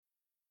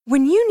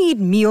When you need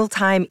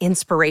mealtime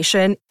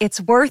inspiration,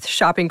 it's worth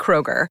shopping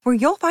Kroger, where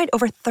you'll find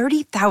over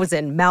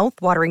 30,000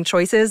 mouth-watering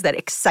choices that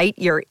excite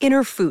your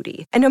inner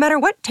foodie. And no matter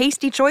what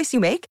tasty choice you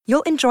make,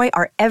 you'll enjoy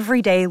our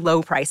everyday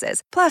low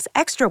prices, plus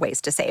extra ways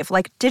to save,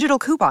 like digital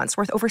coupons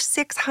worth over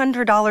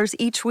 $600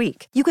 each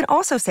week. You can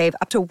also save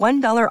up to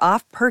 $1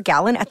 off per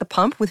gallon at the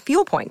pump with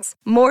fuel points.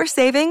 More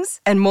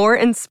savings and more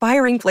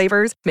inspiring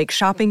flavors make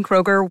shopping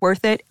Kroger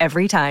worth it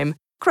every time.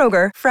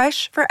 Kroger,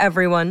 fresh for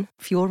everyone.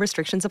 Fuel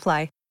restrictions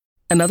apply.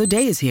 Another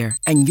day is here,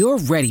 and you're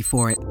ready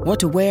for it. What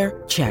to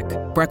wear? Check.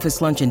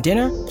 Breakfast, lunch, and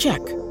dinner? Check.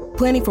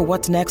 Planning for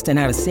what's next and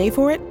how to save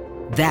for it?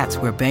 That's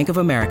where Bank of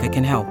America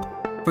can help.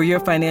 For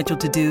your financial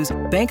to-dos,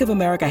 Bank of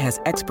America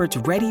has experts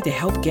ready to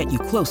help get you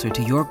closer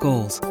to your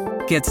goals.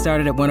 Get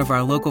started at one of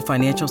our local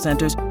financial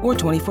centers or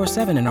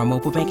 24/7 in our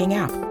mobile banking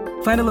app.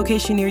 Find a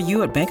location near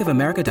you at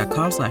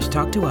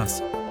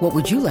bankofamerica.com/talktous. What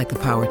would you like the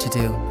power to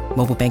do?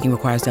 Mobile banking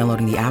requires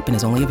downloading the app and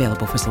is only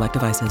available for select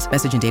devices.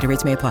 Message and data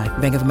rates may apply.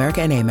 Bank of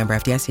America N.A., member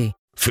FDIC.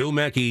 Phil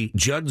Mackey,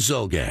 Judd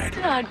Zulgad.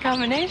 Odd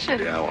combination.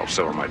 Yeah, well,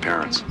 so are my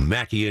parents.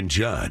 Mackey and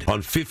Judd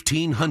on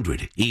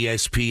 1500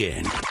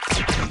 ESPN.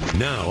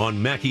 Now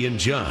on Mackey and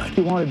Judd.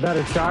 You wanted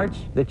better charts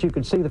that you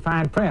could see the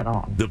fine print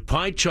on. The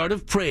pie chart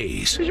of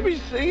praise. You should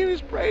be singing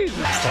his praises.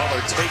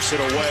 Butler takes it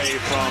away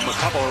from a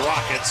couple of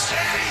Rockets.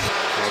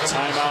 A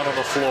timeout on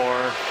the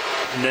floor.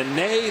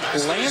 Nene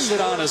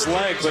landed on his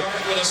leg, but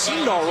it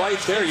seemed all right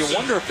there. You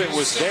wonder if it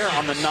was there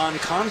on the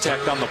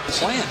non-contact on the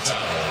plant.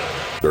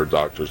 Their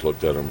doctors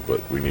looked at him, but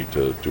we need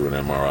to do an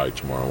MRI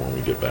tomorrow when we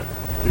get back.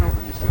 You don't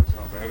have any sense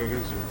how bad it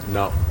is?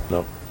 No.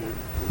 Do you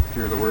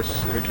fear the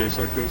worst in a case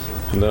like this?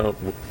 No,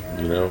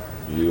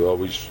 you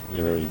always,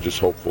 you're just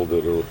hopeful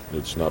that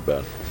it's not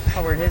bad.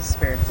 How were his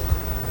spirits?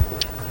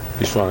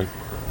 He's fine.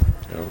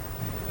 All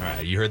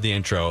right, you heard the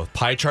intro.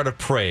 Pie chart of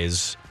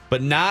praise,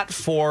 but not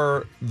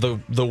for the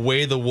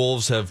way the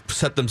Wolves have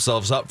set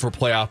themselves up for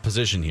playoff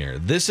position here.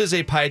 This is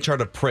a pie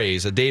chart of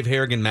praise, a Dave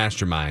Harrigan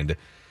mastermind.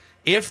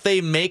 If they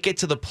make it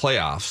to the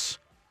playoffs,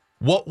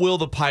 what will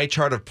the pie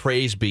chart of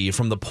praise be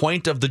from the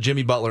point of the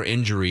Jimmy Butler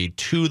injury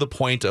to the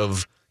point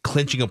of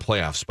clinching a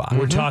playoff spot?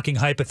 We're talking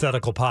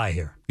hypothetical pie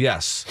here.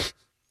 Yes.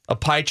 A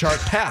pie chart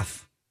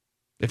path,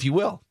 if you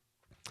will.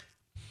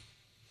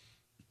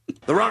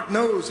 The Rock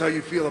knows how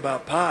you feel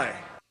about pie.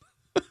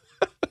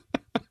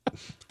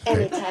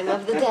 Any time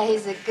of the day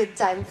is a good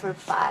time for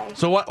pie.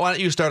 So why don't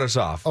you start us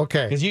off?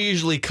 Okay. Because you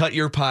usually cut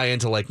your pie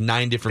into like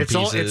 9 different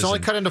pieces. It's only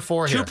cut into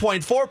 4 here.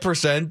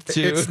 2.4%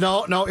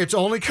 to... It's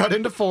only cut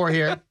into 4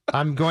 here.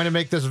 I'm going to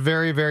make this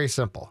very, very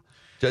simple.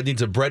 That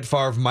needs a Brett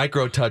Favre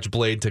micro touch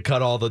blade to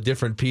cut all the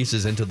different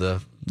pieces into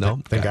the...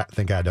 No?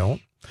 Think I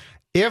don't.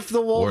 If the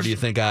Wolves... Or do you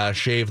think I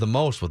shave the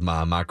most with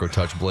my micro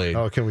touch blade?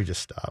 Oh, can we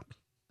just stop?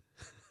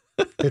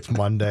 It's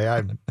Monday.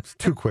 I'm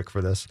too quick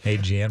for this. Hey,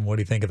 Jan, what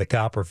do you think of the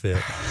copper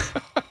fit?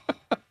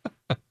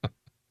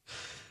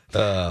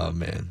 Oh,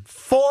 man.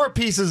 4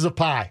 pieces of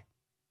pie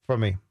for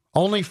me.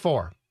 Only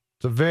 4.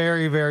 It's a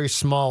very, very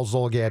small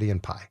Zulgadian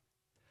pie.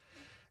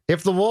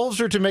 If the Wolves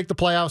are to make the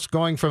playoffs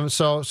going from...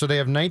 So they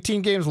have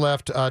 19 games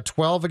left,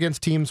 12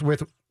 against teams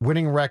with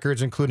winning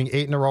records, including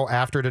 8 in a row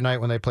after tonight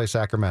when they play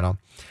Sacramento.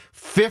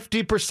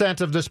 50%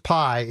 of this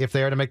pie, if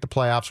they are to make the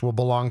playoffs, will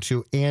belong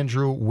to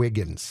Andrew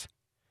Wiggins.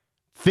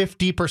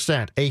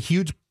 50%, a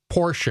huge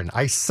portion.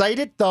 I cite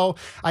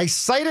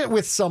it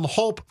with some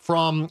hope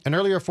from an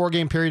earlier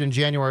 4-game period in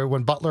January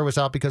when Butler was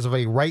out because of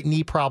a right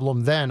knee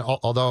problem then,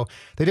 although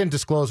they didn't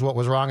disclose what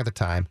was wrong at the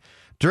time.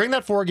 During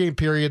that 4-game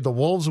period, the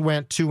Wolves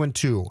went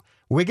 2-2.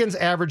 Wiggins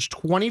averaged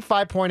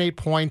 25.8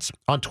 points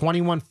on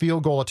 21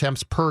 field goal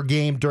attempts per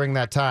game during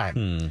that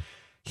time.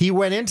 He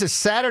went into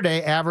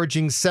Saturday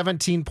averaging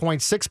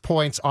 17.6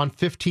 points on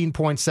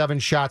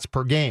 15.7 shots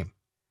per game.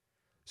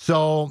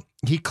 So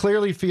he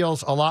clearly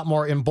feels a lot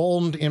more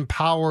emboldened,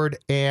 empowered,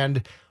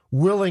 and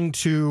willing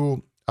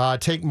to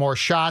take more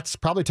shots,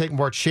 probably take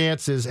more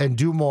chances, and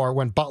do more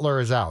when Butler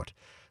is out.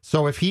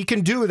 So if he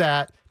can do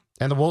that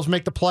and the Wolves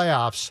make the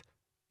playoffs,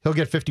 he'll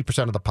get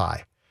 50% of the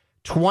pie.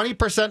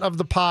 20% of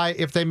the pie,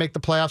 if they make the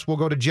playoffs, will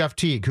go to Jeff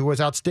Teague, who was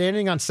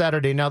outstanding on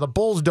Saturday. Now, the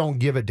Bulls don't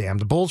give a damn.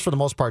 The Bulls, for the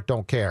most part,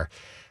 don't care.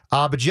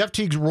 But Jeff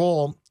Teague's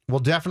role will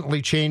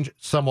definitely change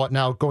somewhat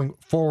now going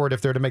forward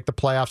if they're to make the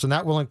playoffs, and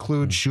that will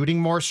include shooting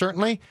more,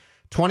 certainly.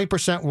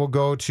 20% will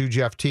go to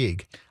Jeff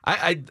Teague.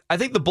 I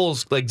think the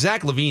Bulls, like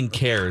Zach LaVine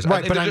cares.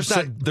 Right, but they're just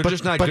not good enough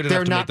to make the playoffs. But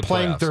they're not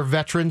playing their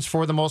veterans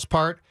for the most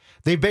part.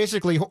 They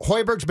basically,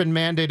 Hoiberg's been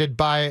mandated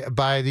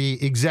by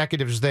the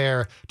executives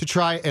there to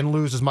try and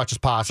lose as much as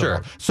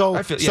possible. Sure.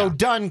 So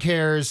Dunn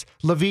cares,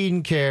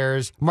 LaVine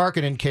cares,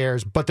 Markkanen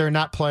cares, but they're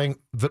not playing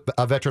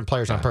veteran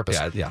players on purpose.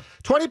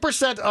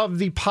 20% of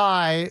the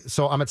pie,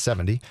 so I'm at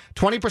 70,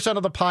 20%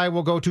 of the pie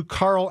will go to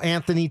Karl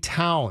Anthony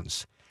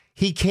Towns.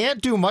 He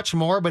can't do much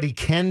more, but he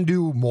can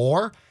do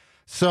more.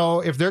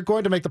 So if they're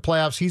going to make the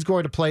playoffs, he's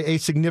going to play a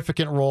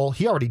significant role.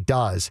 He already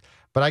does,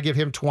 but I give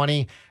him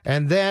 20.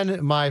 And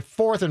then my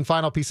fourth and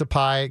final piece of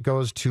pie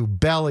goes to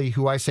Belly,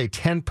 who I say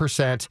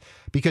 10%,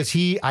 because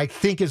he, I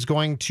think, is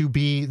going to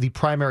be the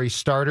primary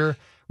starter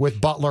with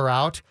Butler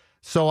out.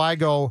 So I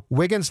go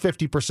Wiggins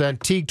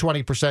 50%, Teague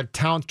 20%,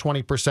 Towns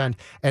 20%,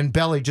 and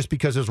Belly just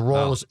because his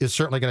role is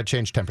certainly going to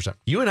change 10%.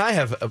 You and I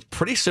have a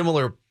pretty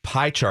similar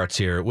pie charts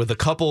here with a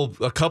couple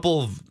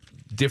of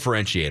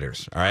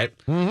differentiators. All right.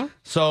 Mm-hmm.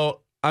 So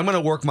I'm going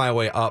to work my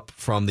way up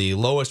from the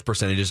lowest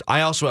percentages.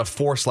 I also have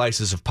 4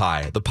 slices of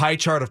pie. The pie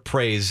chart of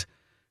praise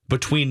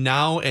between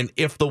now and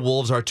if the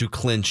Wolves are to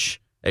clinch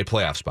a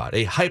playoff spot,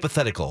 a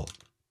hypothetical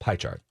pie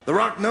chart. The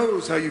Rock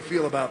knows how you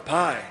feel about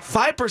pie.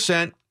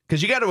 5%,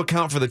 because you got to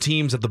account for the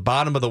teams at the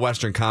bottom of the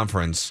Western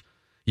Conference.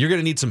 You're going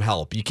to need some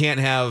help. You can't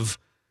have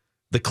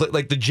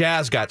the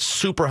Jazz got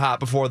super hot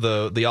before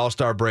the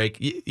All-Star break.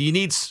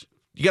 You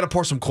got to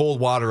pour some cold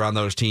water on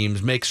those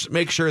teams. Make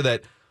sure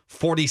that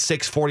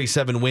 46,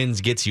 47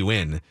 wins gets you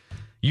in.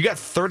 You got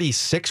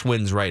 36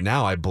 wins right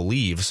now, I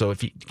believe. So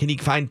can you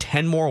find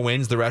 10 more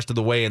wins the rest of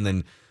the way and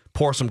then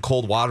pour some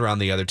cold water on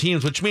the other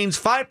teams, which means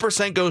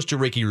 5% goes to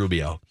Ricky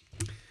Rubio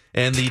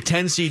and the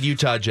 10 seed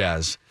Utah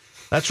Jazz.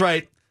 That's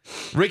right.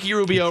 Ricky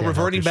Rubio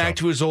reverting back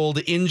to his old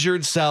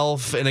injured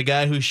self and a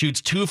guy who shoots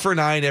 2 for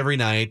 9 every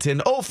night.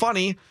 And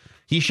funny,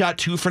 he shot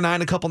 2 for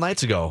 9 a couple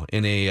nights ago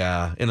in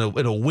a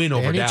win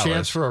over Dallas. Any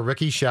chance for a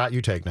Ricky shot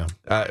you take now?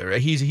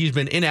 He's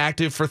been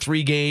inactive for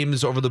 3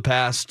 games over the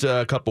past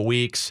couple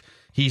weeks.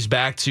 He's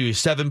back to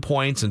 7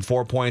 points and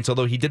 4 points,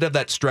 although he did have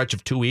that stretch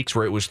of 2 weeks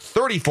where it was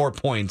 34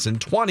 points and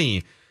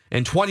 20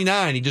 and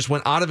 29. He just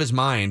went out of his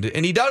mind,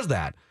 and he does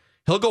that.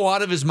 He'll go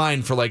out of his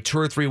mind for like 2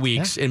 or 3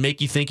 weeks and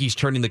make you think he's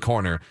turning the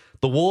corner.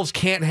 The Wolves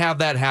can't have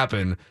that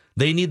happen.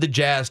 They need the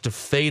Jazz to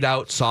fade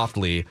out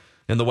softly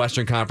in the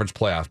Western Conference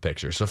playoff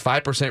picture. So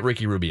 5%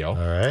 Ricky Rubio. All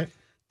right.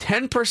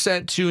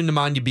 10% to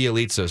Nemanja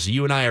Bjelica. So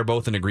you and I are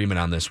both in agreement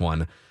on this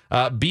one.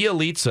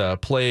 Bjelica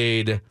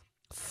played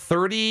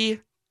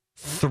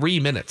 33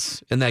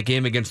 minutes in that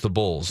game against the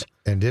Bulls.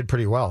 And did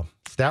pretty well.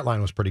 Stat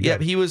line was pretty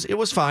good. Yeah, it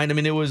was fine. I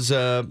mean, it was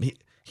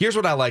here's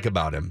what I like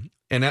about him.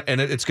 And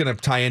it's going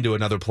to tie into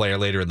another player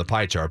later in the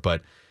pie chart,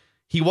 but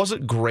he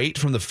wasn't great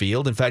from the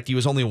field. In fact, he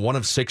was only 1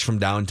 of 6 from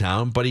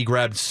downtown, but he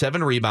grabbed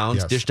 7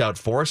 rebounds, dished out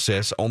 4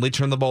 assists, only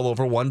turned the ball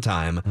over 1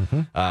 time.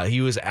 Mm-hmm.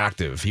 He was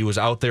active. He was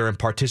out there and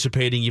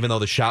participating, even though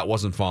the shot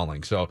wasn't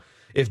falling. So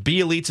if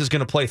Bjelica is going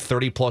to play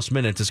 30-plus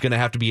minutes, it's going to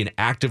have to be an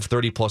active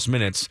 30-plus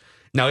minutes.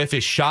 Now, if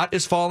his shot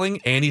is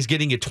falling and he's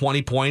getting you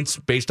 20 points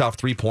based off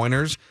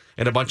 3-pointers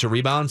and a bunch of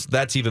rebounds,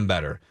 that's even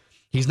better.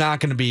 He's not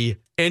going to be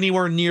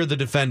anywhere near the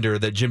defender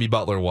that Jimmy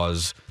Butler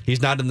was.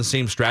 He's not in the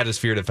same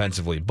stratosphere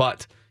defensively,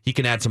 but he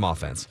can add some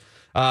offense.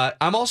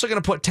 I'm also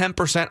going to put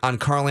 10% on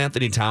Karl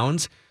Anthony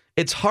Towns.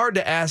 It's hard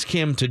to ask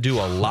him to do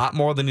a lot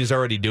more than he's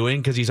already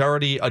doing because he's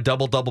already a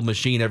double-double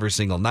machine every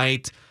single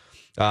night.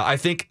 I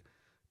think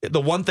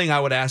the one thing I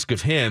would ask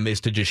of him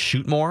is to just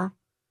shoot more.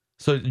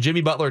 So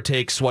Jimmy Butler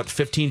takes,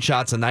 15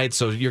 shots a night,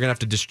 so you're going to have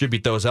to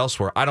distribute those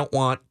elsewhere. I don't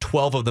want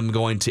 12 of them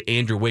going to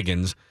Andrew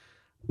Wiggins.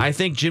 I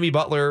think Jimmy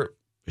Butler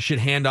should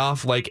hand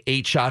off like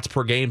 8 shots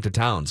per game to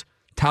Towns.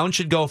 Towns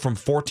should go from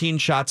 14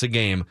 shots a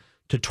game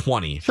to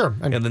 20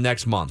 in the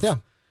next month. Yeah.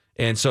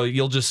 And so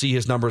you'll just see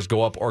his numbers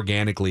go up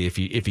organically if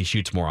he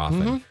shoots more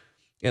often. Mm-hmm.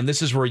 And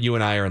this is where you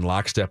and I are in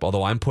lockstep,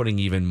 although I'm putting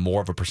even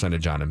more of a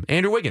percentage on him.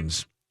 Andrew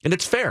Wiggins. And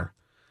it's fair.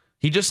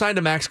 He just signed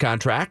a max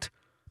contract.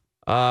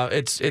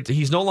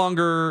 He's no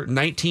longer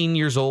 19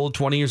 years old,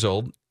 20 years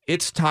old.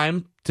 It's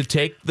time to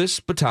take this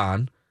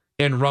baton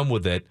and run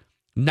with it,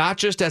 not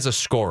just as a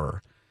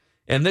scorer.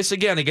 And this,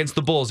 again, against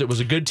the Bulls, it was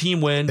a good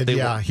team win.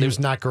 He was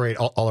not great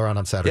all around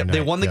on Saturday night.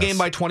 They won the game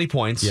by 20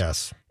 points.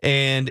 Yes.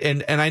 And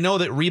I know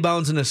that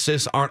rebounds and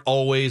assists aren't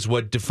always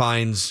what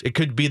defines. It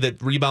could be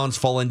that rebounds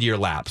fall into your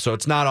lap. So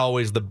it's not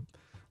always the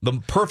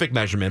perfect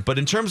measurement. But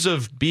in terms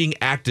of being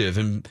active,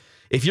 and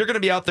if you're going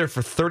to be out there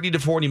for 30 to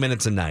 40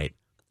 minutes a night,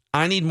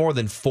 I need more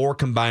than 4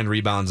 combined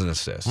rebounds and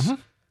assists,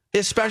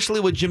 especially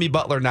with Jimmy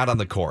Butler not on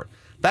the court.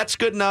 That's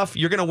good enough.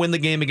 You're going to win the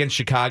game against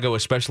Chicago,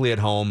 especially at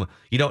home.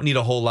 You don't need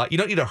a whole lot. You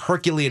don't need a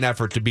Herculean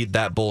effort to beat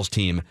that Bulls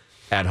team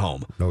at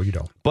home. No, you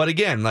don't. But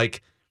again,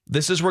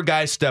 this is where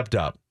guys stepped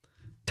up.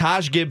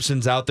 Taj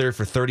Gibson's out there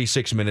for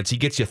 36 minutes. He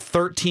gets you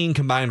 13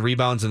 combined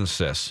rebounds and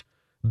assists.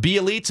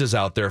 Bjelica's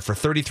out there for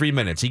 33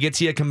 minutes. He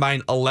gets you a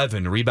combined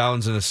 11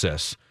 rebounds and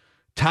assists.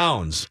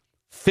 Towns,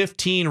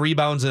 15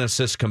 rebounds and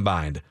assists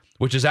combined,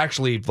 which is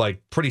actually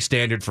pretty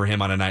standard for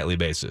him on a nightly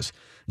basis.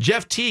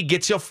 Jeff Teague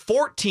gets you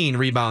 14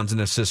 rebounds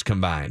and assists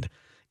combined.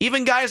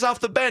 Even guys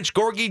off the bench,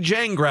 Gorgui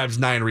Dieng grabs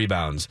 9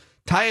 rebounds.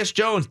 Tyus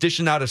Jones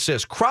dishing out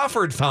assists.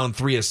 Crawford found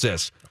 3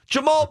 assists.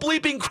 Jamal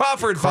bleeping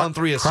Crawford found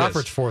 3 assists.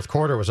 Crawford's fourth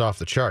quarter was off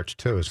the charts,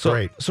 too. It's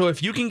great. So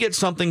if you can get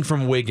something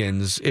from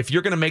Wiggins, if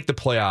you're going to make the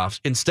playoffs,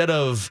 instead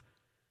of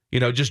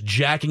just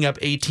jacking up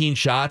 18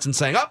 shots and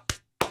saying, all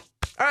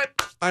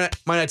right,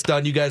 my night's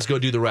done, you guys go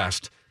do the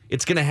rest,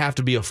 it's going to have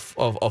to be a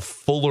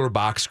fuller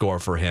box score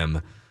for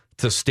him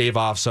to stave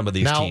off some of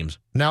these teams.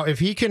 Now, if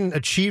he can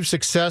achieve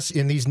success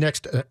in these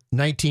next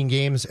 19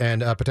 games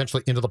and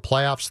potentially into the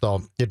playoffs,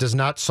 though, it does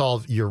not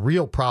solve your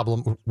real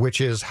problem,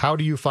 which is how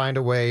do you find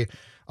a way,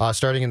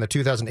 starting in the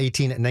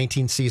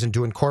 2018-19 season,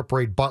 to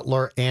incorporate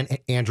Butler and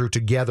Andrew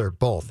together,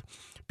 both?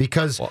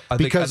 because I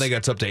think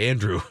that's up to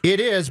Andrew. It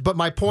is, but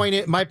my point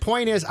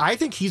is, I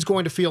think he's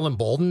going to feel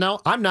emboldened now.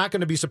 I'm not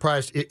going to be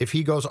surprised if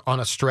he goes on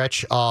a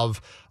stretch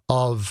of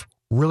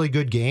really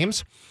good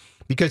games,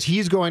 because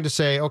he's going to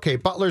say, okay,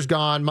 Butler's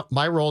gone,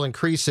 my role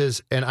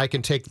increases, and I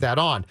can take that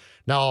on.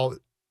 Now,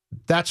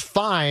 that's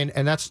fine,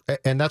 and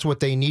that's what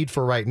they need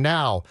for right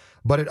now,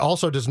 but it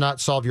also does not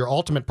solve your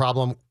ultimate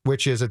problem,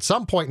 which is at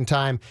some point in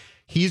time,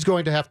 he's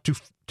going to have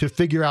to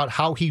figure out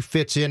how he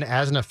fits in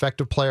as an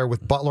effective player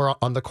with Butler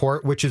on the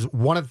court, which is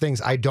one of the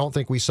things I don't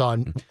think we saw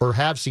or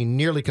have seen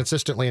nearly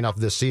consistently enough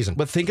this season.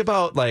 But think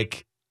about,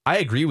 I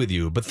agree with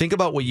you, but think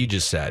about what you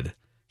just said.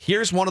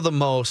 Here's one of the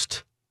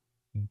most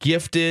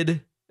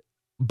gifted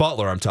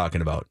Butler I'm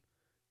talking about.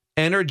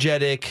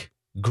 Energetic,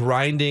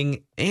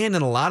 grinding, and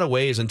in a lot of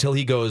ways, until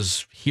he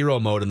goes hero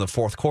mode in the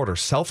fourth quarter,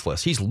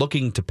 selfless. He's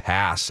looking to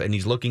pass, and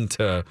he's looking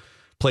to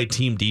play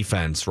team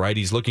defense, right?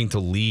 He's looking to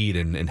lead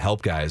and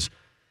help guys.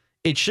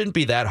 It shouldn't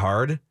be that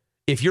hard.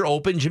 If you're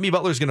open, Jimmy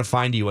Butler's going to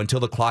find you until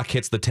the clock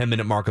hits the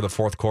 10-minute mark of the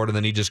fourth quarter, and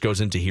then he just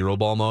goes into hero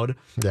ball mode.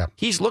 Yeah.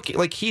 He's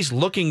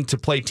looking to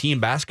play team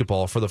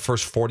basketball for the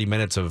first 40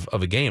 minutes of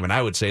a game, and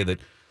I would say that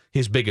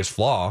his biggest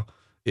flaw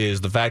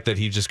is the fact that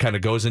he just kind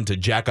of goes into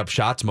jack-up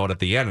shots mode at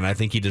the end, and I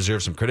think he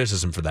deserves some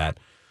criticism for that.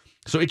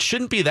 So it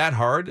shouldn't be that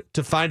hard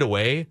to find a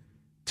way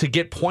to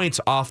get points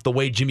off the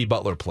way Jimmy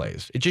Butler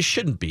plays. It just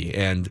shouldn't be.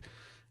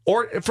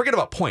 Or forget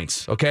about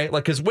points, okay?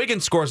 Because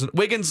Wiggins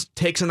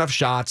takes enough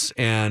shots,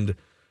 and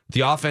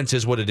the offense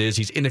is what it is.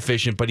 He's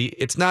inefficient, but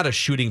it's not a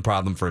shooting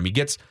problem for him.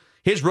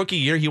 His rookie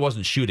year, he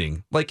wasn't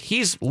shooting.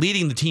 He's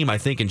leading the team, I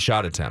think, in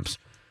shot attempts.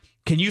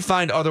 Can you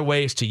find other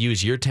ways to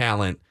use your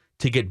talent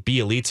to get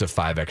Bjelica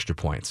 5 extra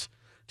points?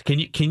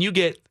 Can you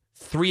get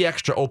 3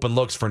 extra open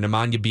looks for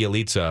Nemanja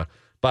Bjelica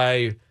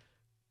by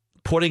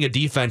putting a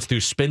defense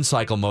through spin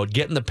cycle mode,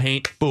 get in the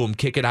paint, boom,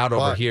 kick it out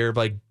over here.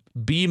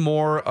 Be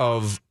more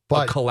of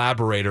a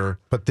collaborator.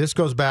 But this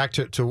goes back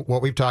to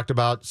what we've talked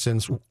about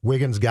since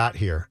Wiggins got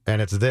here,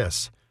 and it's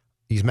this.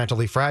 He's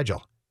mentally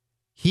fragile.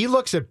 He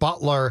looks at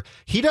Butler.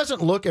 He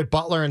doesn't look at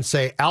Butler and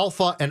say,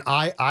 alpha, and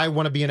I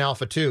want to be an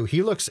alpha too.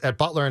 He looks at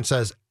Butler and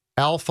says,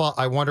 alpha,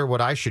 I wonder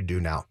what I should do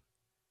now.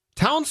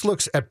 Towns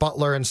looks at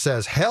Butler and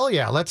says, hell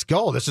yeah, let's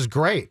go. This is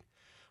great.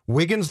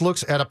 Wiggins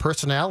looks at a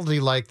personality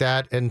like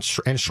that and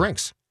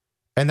shrinks.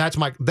 And that's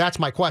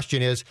my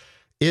question is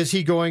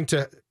he going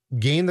to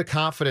gain the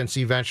confidence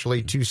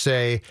eventually to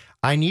say,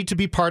 I need to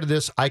be part of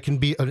this. I can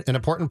be an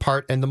important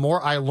part. And the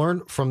more I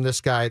learn from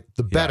this guy,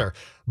 the better.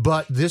 Yeah.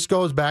 But this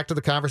goes back to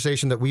the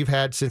conversation that we've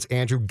had since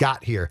Andrew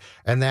got here.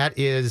 And that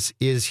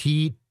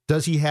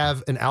does he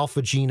have an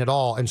alpha gene at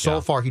all? And so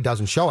far, he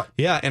doesn't show it.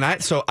 Yeah, and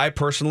I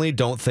personally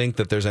don't think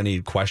that there's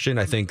any question.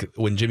 I think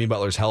when Jimmy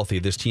Butler's healthy,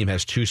 this team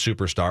has 2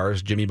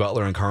 superstars, Jimmy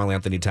Butler and Karl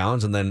Anthony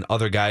Towns, and then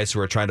other guys who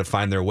are trying to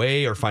find their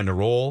way or find a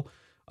role.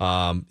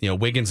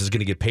 Wiggins is going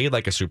to get paid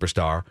like a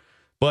superstar.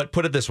 But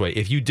put it this way,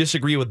 if you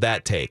disagree with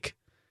that take,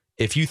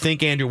 if you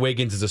think Andrew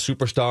Wiggins is a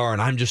superstar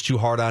and I'm just too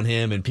hard on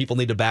him and people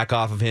need to back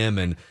off of him,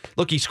 and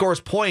look, he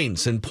scores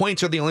points and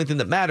points are the only thing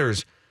that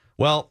matters.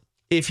 Well,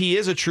 if he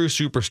is a true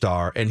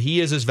superstar and he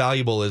is as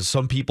valuable as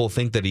some people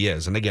think that he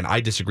is, and again,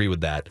 I disagree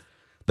with that,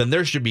 then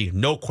there should be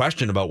no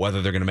question about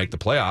whether they're going to make the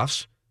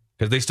playoffs,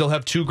 because they still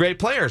have 2 great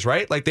players,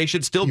 right? They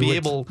should still be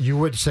able... You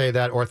would say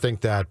that or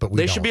think that, but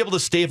they should be able to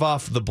stave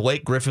off the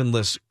Blake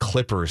Griffin-less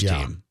Clippers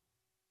team.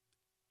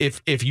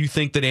 If you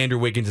think that Andrew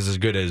Wiggins is as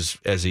good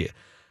as he...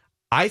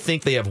 I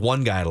think they have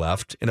one guy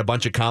left and a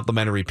bunch of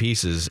complementary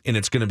pieces, and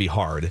it's going to be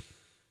hard.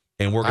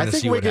 And we're going to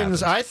see what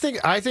happens. I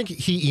think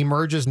he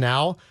emerges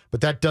now,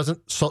 but that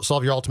doesn't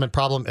solve your ultimate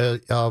problem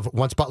of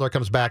once Butler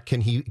comes back,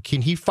 can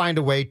he find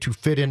a way to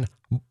fit in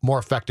more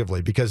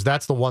effectively? Because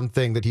that's the one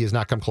thing that he has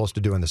not come close to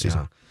doing this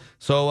season. Yeah.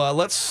 So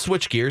let's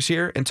switch gears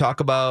here and talk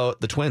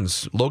about the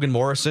Twins. Logan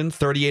Morrison,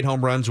 38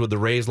 home runs with the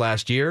Rays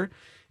last year.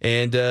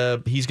 And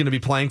he's going to be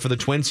playing for the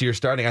Twins here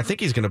starting. I think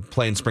he's going to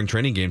play in spring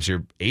training games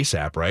here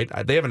ASAP, right?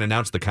 They haven't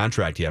announced the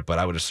contract yet, but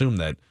I would assume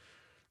that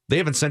they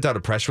haven't sent out a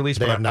press release.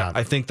 They but have not.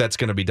 I think that's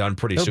going to be done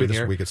pretty soon here. It'll be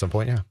this week at some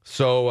point, yeah.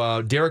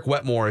 So Derek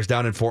Wetmore is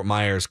down in Fort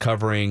Myers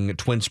covering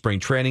Twin spring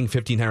training,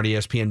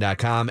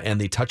 1500ESPN.com,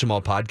 and the Touch 'Em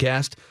All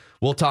podcast.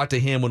 We'll talk to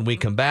him when we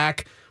come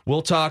back.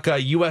 We'll talk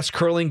U.S.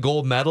 curling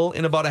gold medal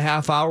in about a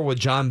half hour with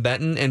John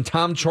Benton and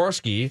Tom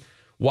Chorsky.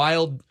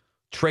 Wild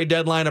trade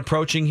deadline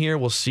approaching here.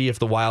 We'll see if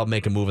the Wild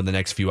make a move in the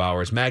next few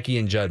hours. Mackey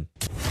and Judd.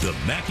 The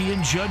Mackey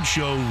and Judd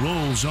Show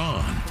rolls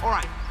on. All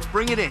right,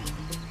 bring it in.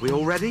 We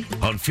all ready?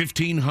 On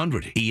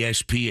 1500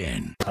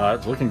 ESPN.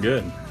 It's looking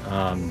good.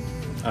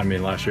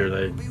 Last year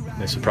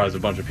they surprised a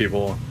bunch of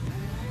people.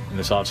 In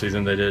this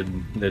offseason,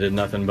 they did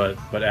nothing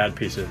but add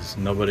pieces.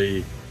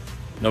 Nobody's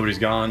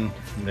gone.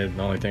 The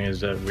only thing is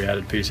that we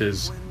added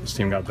pieces. This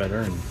team got better,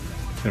 and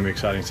it's going to be an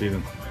exciting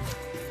season.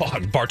 Oh,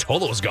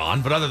 Bartolo's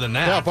gone, but other than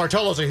that... Yeah,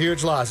 Bartolo's a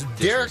huge loss.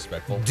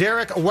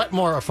 Derek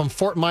Wetmore from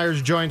Fort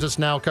Myers joins us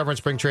now covering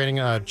spring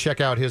training. Check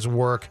out his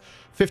work,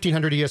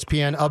 1500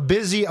 ESPN. A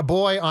busy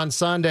boy on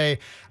Sunday.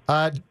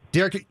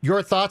 Derek,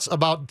 your thoughts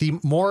about the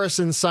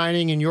Morrison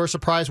signing and your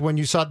surprise when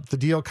you saw the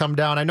deal come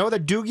down? I know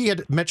that Doogie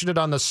had mentioned it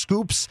on the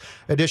Scoops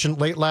edition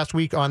late last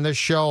week on this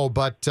show,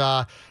 but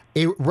a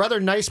rather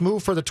nice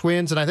move for the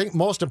Twins, and I think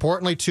most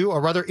importantly, too, a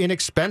rather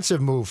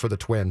inexpensive move for the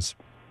Twins.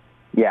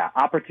 Yeah,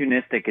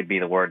 opportunistic could be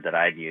the word that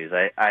I'd use.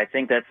 I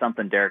think that's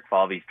something Derek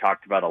Falvey's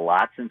talked about a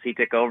lot since he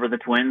took over the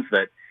Twins,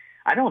 that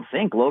I don't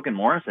think Logan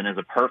Morrison is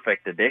a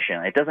perfect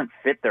addition. It doesn't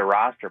fit their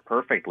roster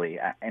perfectly.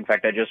 In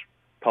fact, I just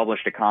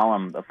published a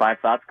column, a Five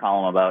Thoughts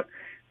column, about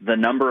the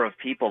number of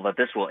people that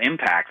this will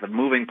impact, the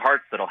moving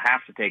parts that'll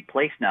have to take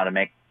place now to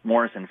make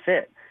Morrison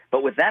fit.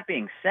 But with that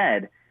being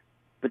said,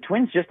 the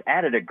Twins just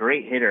added a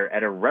great hitter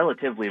at a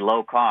relatively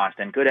low cost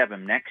and could have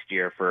him next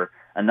year for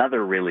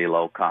another really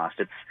low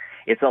cost.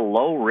 It's a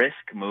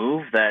low-risk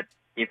move that,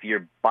 if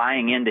you're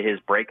buying into his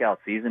breakout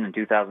season in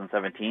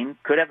 2017,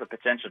 could have the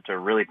potential to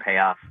really pay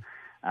off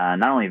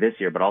not only this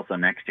year, but also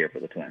next year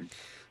for the Twins.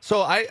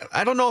 So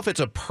I don't know if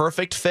it's a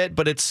perfect fit,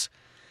 but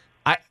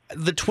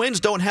the Twins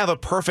don't have a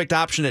perfect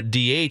option at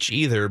DH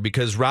either,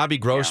 because Robbie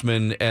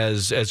Grossman,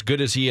 as good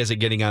as he is at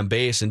getting on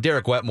base, and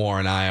Derek Wetmore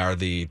and I are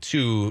the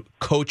two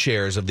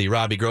co-chairs of the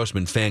Robbie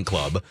Grossman fan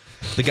club.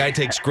 The guy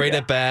takes great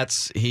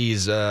at-bats.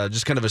 He's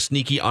just kind of a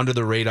sneaky,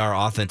 under-the-radar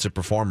offensive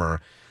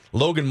performer.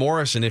 Logan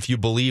Morrison, if you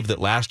believe that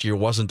last year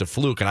wasn't a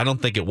fluke, and I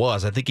don't think it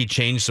was, I think he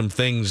changed some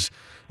things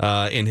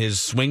in his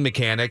swing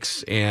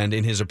mechanics and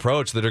in his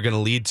approach that are going to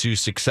lead to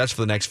success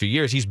for the next few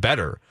years. He's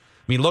better.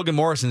 I mean, Logan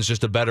Morrison is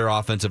just a better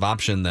offensive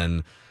option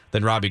than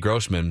Robbie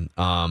Grossman.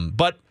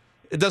 But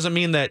it doesn't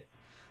mean that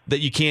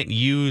you can't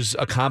use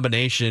a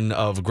combination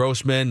of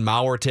Grossman.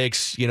 Mauer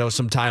takes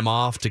some time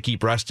off to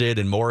keep rested,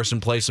 and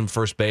Morrison plays some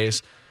first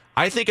base.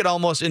 I think it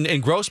almost,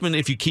 and Grossman,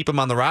 if you keep him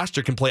on the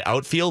roster, can play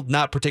outfield,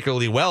 not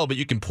particularly well, but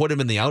you can put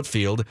him in the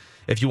outfield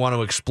if you want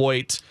to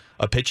exploit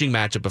a pitching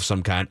matchup of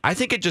some kind. I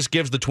think it just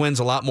gives the Twins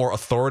a lot more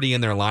authority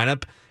in their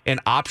lineup and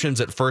options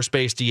at first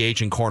base,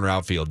 DH, and corner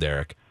outfield,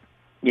 Derek.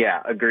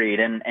 Yeah, agreed.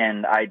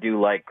 And I do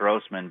like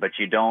Grossman, but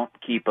you don't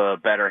keep a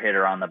better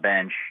hitter on the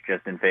bench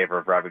just in favor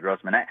of Robbie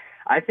Grossman.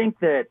 I think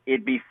that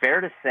it'd be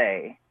fair to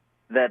say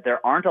that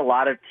there aren't a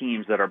lot of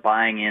teams that are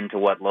buying into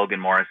what Logan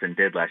Morrison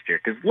did last year.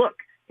 Because, look,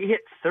 he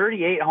hit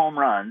 38 home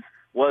runs,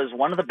 was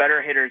one of the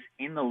better hitters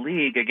in the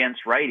league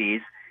against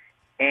righties,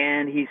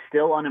 and he's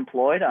still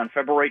unemployed on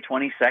February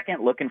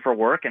 22nd looking for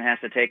work and has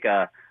to take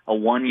a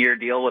one-year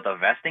deal with a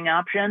vesting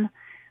option.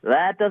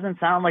 That doesn't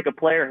sound like a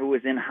player who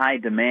is in high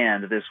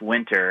demand this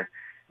winter.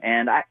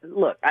 And I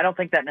don't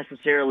think that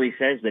necessarily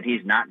says that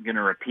he's not going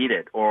to repeat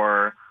it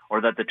or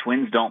that the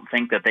Twins don't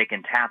think that they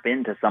can tap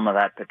into some of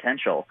that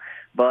potential.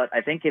 But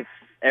I think if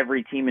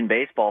every team in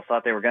baseball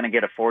thought they were going to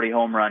get a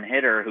 40-home run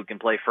hitter who can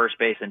play first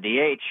base and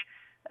DH,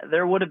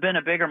 there would have been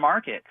a bigger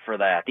market for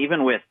that,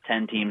 even with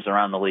 10 teams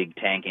around the league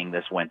tanking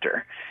this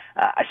winter.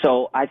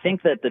 So I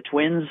think that the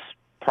Twins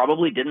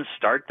probably didn't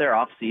start their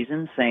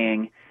offseason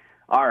saying,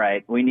 all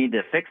right, we need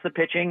to fix the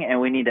pitching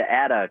and we need to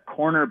add a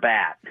corner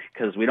bat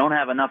because we don't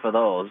have enough of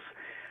those.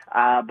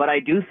 But I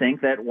do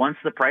think that once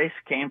the price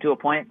came to a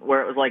point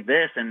where it was like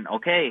this and,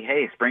 okay,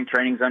 hey, spring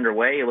training's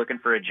underway, you're looking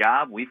for a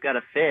job, we've got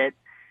to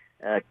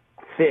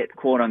fit,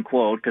 quote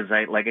unquote, because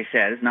like I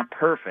said, it's not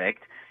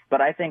perfect. But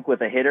I think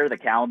with a hitter the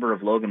caliber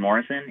of Logan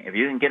Morrison, if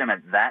you can get him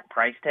at that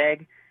price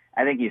tag,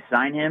 I think you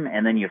sign him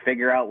and then you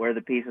figure out where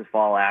the pieces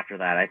fall after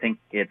that. I think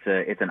it's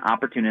an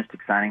opportunistic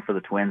signing for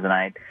the Twins, and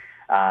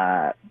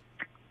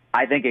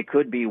I think it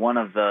could be one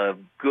of the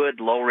good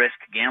low-risk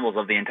gambles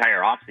of the entire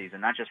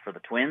offseason, not just for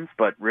the Twins,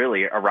 but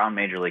really around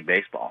Major League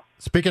Baseball.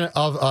 Speaking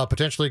of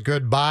potentially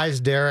good buys,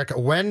 Derek,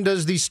 when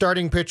does the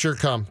starting pitcher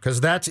come? Because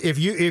that's if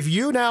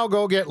you now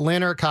go get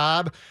Lynn or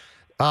Cobb,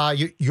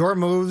 your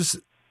moves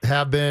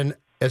have been,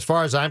 as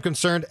far as I'm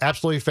concerned,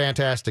 absolutely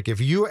fantastic.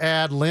 If you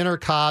add Lynn or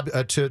Cobb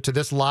to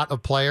this lot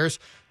of players,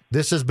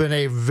 this has been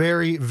a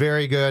very,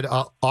 very good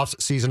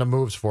off-season of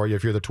moves for you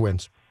if you're the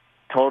Twins.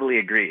 Totally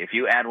agree. If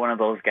you add one of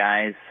those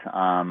guys,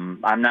 I'm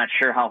not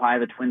sure how high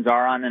the Twins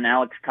are on an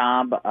Alex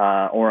Cobb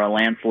or a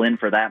Lance Lynn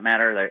for that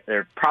matter.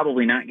 They're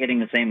probably not getting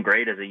the same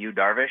grade as a Yu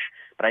Darvish,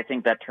 but I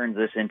think that turns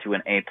this into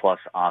an A-plus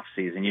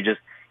offseason.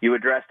 You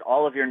addressed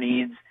all of your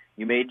needs.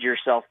 You made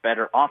yourself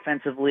better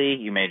offensively.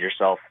 You made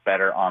yourself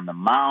better on the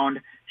mound,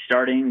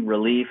 starting,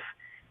 relief,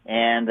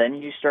 and then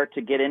you start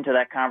to get into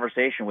that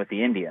conversation with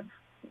the Indians.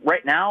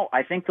 Right now,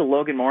 I think the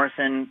Logan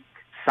Morrison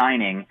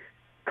signing,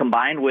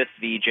 combined with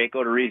the Jake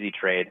Odorizzi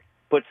trade,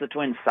 puts the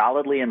Twins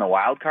solidly in the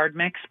wild card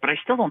mix, but I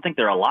still don't think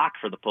they're a lock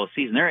for the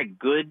postseason. They're a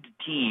good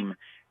team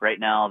right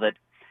now that,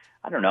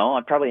 I don't know,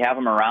 I'd probably have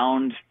them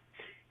around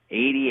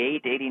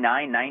 88,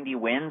 89, 90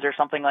 wins or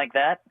something like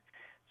that.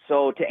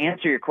 So to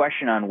answer your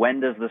question on when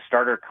does the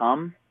starter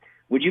come,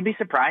 would you be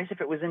surprised if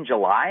it was in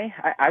July?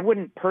 I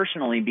wouldn't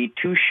personally be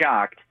too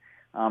shocked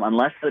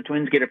unless the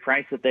Twins get a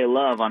price that they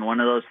love on one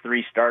of those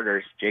three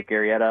starters, Jake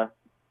Arrieta,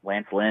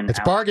 Lance Lynn.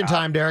 It's bargain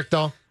time, Derek,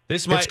 though.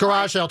 It's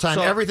garage sale time.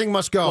 Everything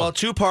must go. Well,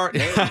 two-part.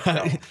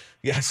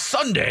 Yeah,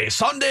 Sunday.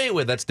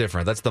 Well, that's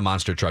different. That's the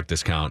monster truck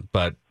discount.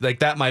 But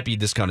that might be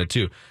discounted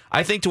too.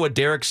 I think to what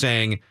Derek's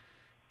saying,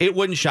 it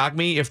wouldn't shock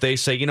me if they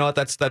say, you know what,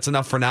 that's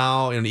enough for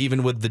now. And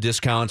even with the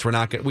discounts,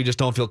 we just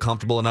don't feel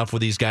comfortable enough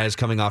with these guys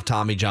coming off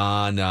Tommy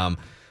John.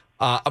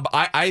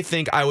 I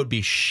think I would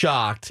be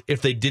shocked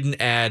if they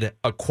didn't add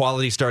a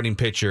quality starting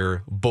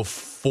pitcher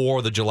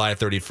before the July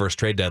 31st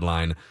trade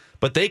deadline.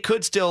 But they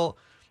could still,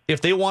 if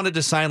they wanted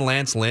to sign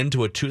Lance Lynn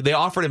they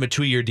offered him a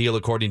 2-year deal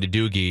according to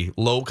Doogie,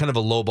 kind of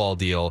a lowball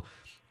deal.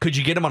 Could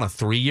you get him on a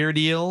 3-year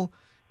deal?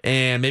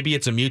 And maybe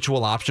it's a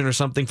mutual option or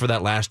something for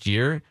that last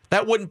year.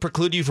 That wouldn't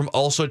preclude you from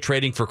also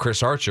trading for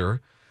Chris Archer.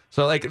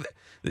 So,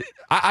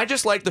 I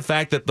just like the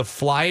fact that the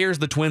flyers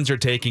the Twins are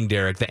taking,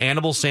 Derek, the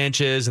Anibal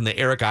Sanchez and the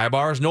Eric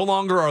Ibars, no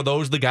longer are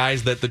those the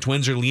guys that the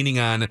Twins are leaning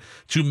on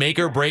to make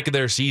or break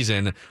their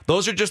season.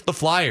 Those are just the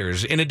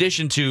flyers, in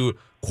addition to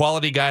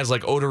quality guys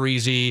like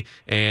Odorizzi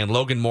and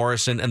Logan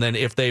Morrison, and then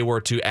if they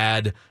were to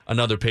add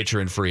another pitcher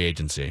in free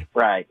agency.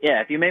 Right.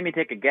 Yeah, if you made me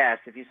take a guess,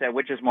 if you said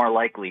which is more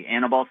likely,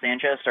 Anibal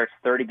Sanchez starts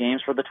 30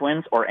 games for the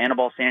Twins or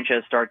Anibal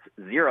Sanchez starts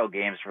 0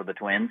 games for the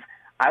Twins,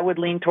 I would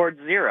lean towards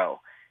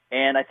 0.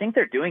 And I think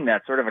they're doing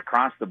that sort of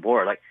across the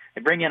board. Like,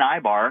 they bring in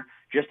Ibar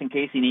just in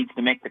case he needs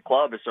to make the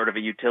club as sort of a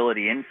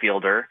utility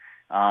infielder.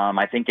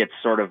 I think it's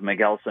sort of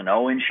Miguel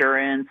Sano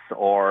insurance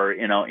or,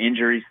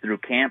 injuries through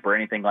camp or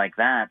anything like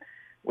that.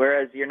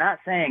 Whereas you're not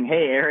saying,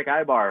 hey, Eric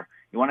Ibar,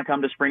 you want to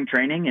come to spring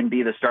training and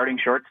be the starting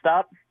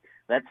shortstop?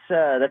 That's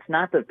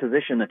not the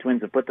position the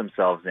Twins have put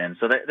themselves in.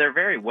 So they're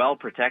very well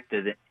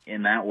protected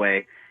in that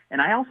way. And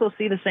I also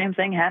see the same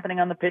thing happening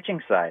on the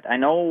pitching side. I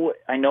know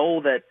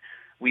that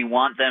we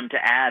want them to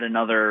add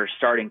another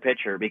starting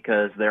pitcher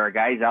because there are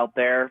guys out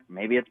there,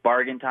 maybe it's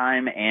bargain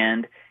time,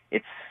 and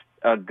it's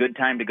a good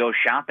time to go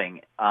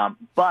shopping.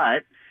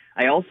 But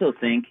I also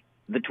think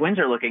the Twins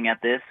are looking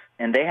at this,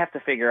 and they have to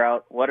figure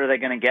out what are they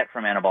going to get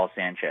from Anibal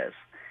Sanchez.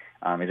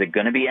 Is it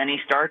going to be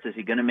any starts? Is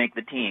he going to make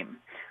the team?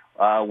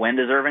 When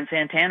does Irvin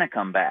Santana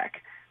come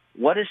back?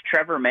 What is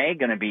Trevor May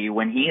going to be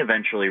when he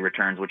eventually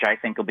returns, which I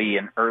think will be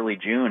in early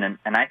June? And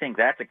I think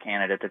that's a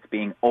candidate that's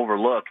being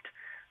overlooked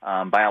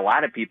by a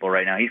lot of people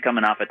right now. He's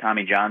coming off a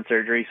Tommy John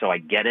surgery, so I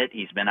get it.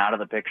 He's been out of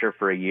the picture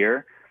for a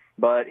year.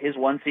 But his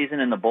one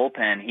season in the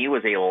bullpen, he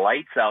was a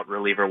lights-out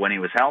reliever when he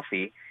was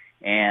healthy.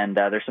 And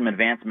there's some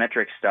advanced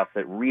metric stuff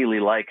that really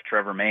like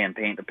Trevor May and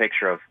paint the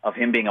picture of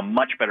him being a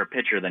much better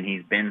pitcher than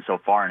he's been so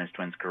far in his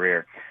Twins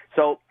career.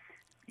 So,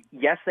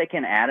 yes, they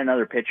can add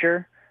another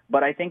pitcher,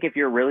 but I think if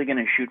you're really going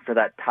to shoot for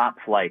that top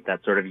flight,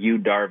 that sort of Yu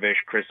Darvish,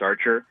 Chris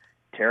Archer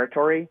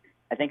territory,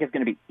 I think it's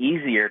going to be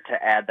easier to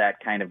add that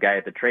kind of guy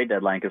at the trade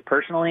deadline because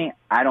personally,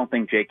 I don't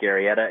think Jake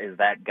Arrieta is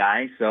that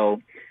guy.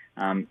 So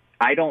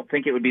I don't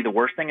think it would be the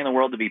worst thing in the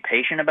world to be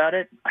patient about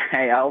it.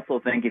 I also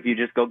think if you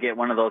just go get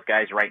one of those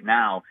guys right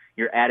now,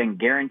 you're adding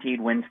guaranteed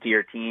wins to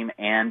your team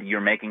and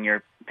you're making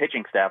your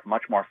pitching staff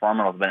much more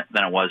formidable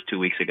than it was 2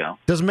 weeks ago.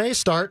 Does May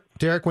start,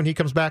 Derek, when he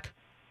comes back?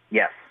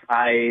 Yes.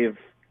 I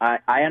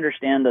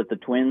understand that the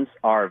Twins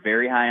are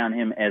very high on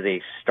him as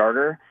a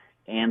starter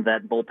and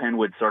that bullpen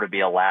would sort of be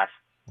a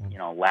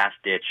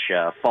last-ditch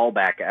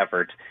fallback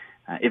effort.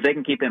 If they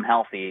can keep him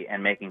healthy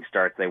and making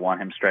starts, they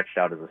want him stretched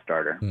out as a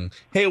starter.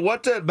 Hey,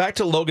 back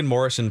to Logan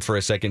Morrison for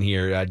a second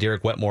here.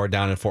 Derek Wetmore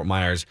down in Fort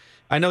Myers.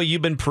 I know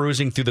you've been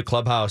perusing through the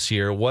clubhouse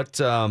here. What's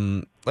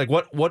the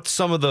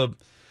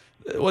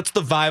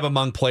vibe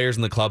among players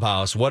in the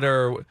clubhouse? What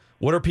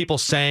are people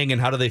saying, and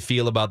how do they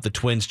feel about the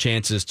Twins'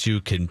 chances to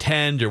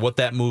contend, or what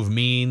that move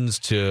means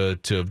to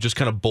just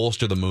kind of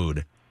bolster the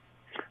mood?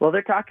 Well,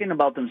 they're talking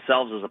about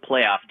themselves as a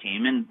playoff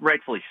team, and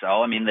rightfully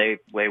so. I mean,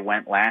 they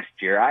went last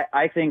year.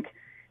 I think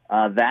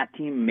that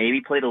team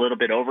maybe played a little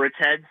bit over its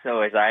head,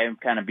 so as I am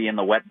kind of being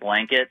the wet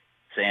blanket,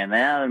 saying,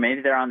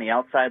 maybe they're on the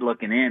outside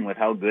looking in with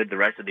how good the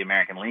rest of the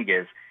American League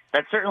is,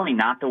 that's certainly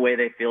not the way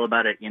they feel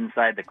about it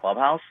inside the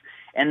clubhouse.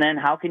 And then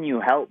how can you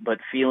help but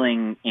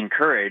feeling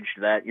encouraged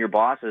that your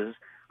bosses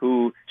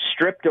who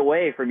stripped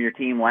away from your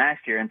team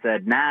last year and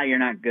said, nah, you're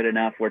not good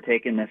enough, we're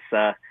taking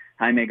this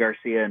Jaime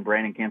Garcia and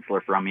Brandon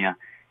Kinsler from you,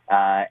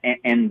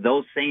 and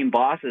those same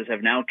bosses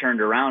have now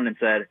turned around and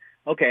said,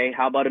 okay,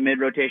 how about a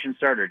mid-rotation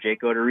starter,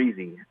 Jake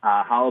Odorizzi?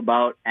 How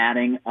about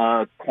adding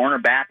a corner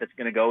bat that's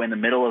going to go in the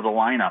middle of the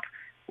lineup,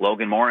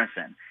 Logan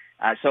Morrison?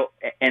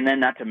 And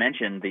then not to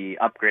mention the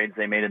upgrades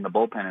they made in the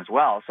bullpen as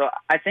well. So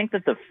I think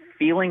that the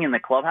feeling in the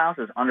clubhouse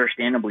is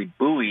understandably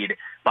buoyed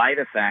by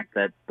the fact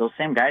that those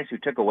same guys who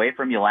took away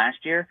from you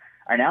last year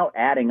are now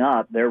adding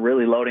up. They're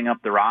really loading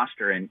up the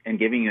roster and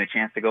giving you a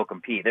chance to go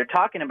compete. They're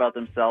talking about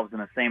themselves in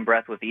the same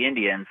breath with the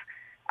Indians.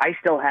 I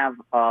still have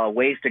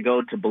ways to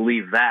go to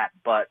believe that,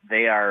 but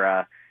they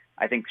are,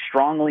 I think,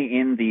 strongly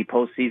in the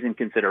postseason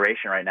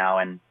consideration right now,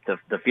 and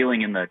the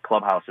feeling in the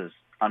clubhouse is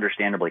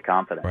understandably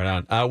confident.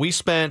 Right on. We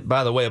spent,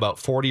 by the way, about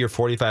 40 or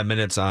 45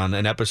 minutes on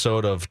an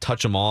episode of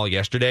Touch 'Em All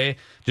yesterday,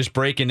 just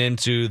breaking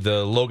into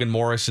the Logan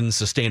Morrison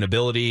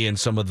sustainability and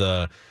some of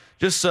the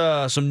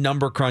some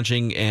number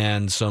crunching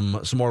and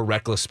some more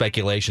reckless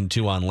speculation,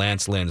 too, on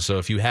Lance Lynn. So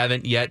if you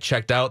haven't yet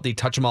checked out the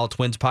Touch 'Em All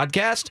Twins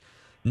podcast,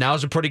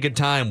 now's a pretty good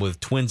time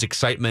with Twins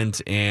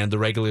excitement and the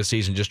regular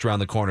season just around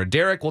the corner.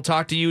 Derek, we'll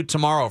talk to you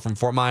tomorrow from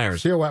Fort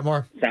Myers. See you,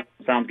 Wetmore.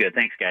 Sounds good. good.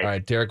 Thanks, guys. All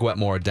right, Derek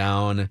Wetmore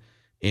down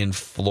in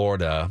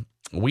Florida.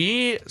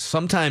 We,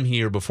 sometime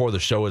here before the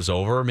show is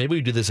over, maybe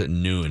we do this at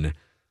noon.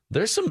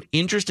 There's some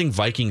interesting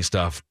Viking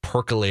stuff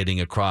percolating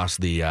across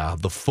the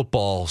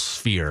football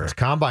sphere. It's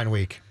Combine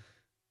Week.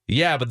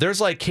 Yeah, but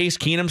there's like Case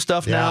Keenum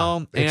stuff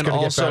now, and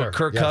also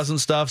Kirk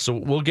Cousins stuff. So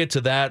we'll get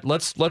to that.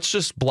 Let's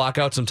just block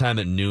out some time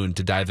at noon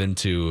to dive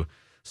into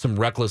some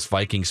reckless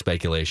Viking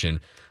speculation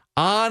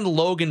on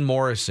Logan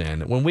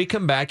Morrison. When we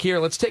come back here,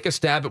 let's take a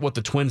stab at what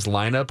the Twins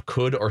lineup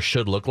could or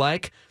should look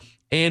like,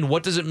 and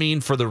what does it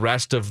mean for the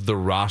rest of the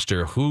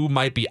roster? Who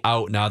might be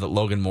out now that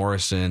Logan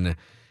Morrison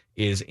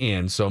is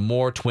in? So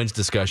more Twins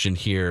discussion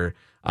here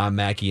on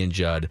Mackey and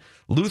Judd.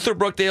 Luther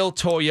Brookdale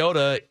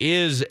Toyota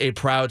is a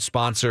proud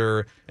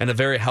sponsor and a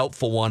very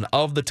helpful one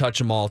of the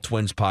Touch 'Em All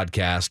Twins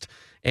podcast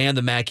and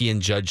the Mackey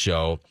and Judd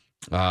show.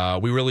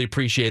 We really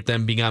appreciate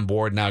them being on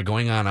board now,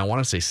 going on, I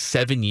want to say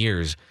 7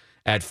 years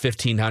at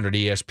 1500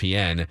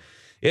 ESPN.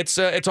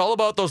 It's all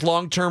about those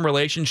long-term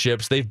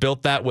relationships. They've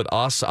built that with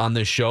us on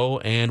this show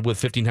and with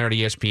 1500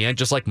 ESPN,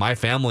 just like my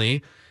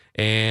family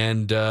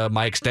and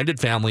my extended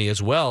family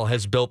as well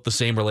has built the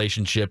same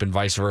relationship and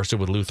vice versa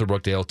with Luther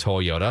Brookdale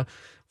Toyota.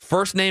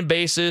 First name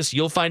basis,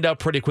 you'll find out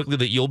pretty quickly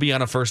that you'll be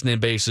on a first name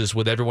basis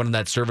with everyone in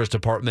that service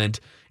department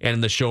and in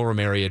the showroom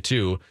area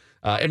too.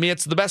 I mean,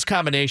 it's the best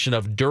combination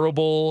of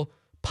durable,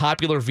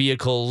 popular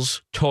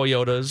vehicles,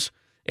 Toyotas,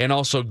 and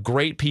also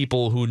great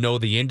people who know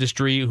the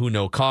industry, who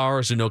know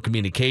cars, who know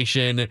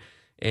communication,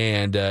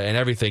 and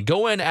everything.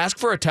 Go in, ask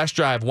for a test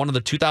drive, one of the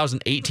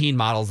 2018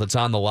 models that's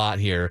on the lot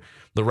here,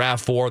 the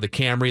RAV4, the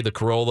Camry, the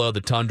Corolla,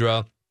 the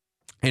Tundra,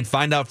 and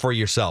find out for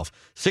yourself.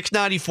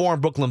 694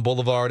 on Brooklyn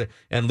Boulevard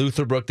and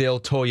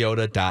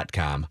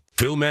LutherBrookdaleToyota.com.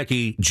 Phil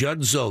Mackey,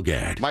 Judd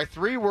Zulgad. My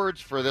 3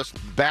 words for this: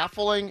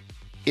 baffling,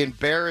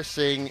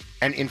 embarrassing,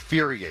 and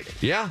infuriating.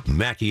 Yeah.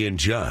 Mackey and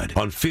Judd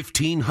on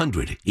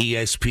 1500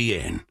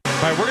 ESPN. All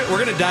right,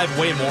 we're going to dive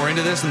way more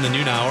into this in the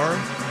noon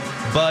hour,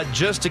 but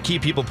just to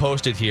keep people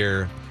posted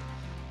here,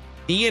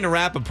 Ian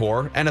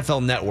Rappaport,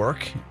 NFL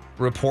Network,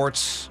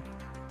 reports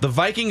the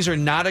Vikings are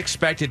not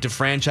expected to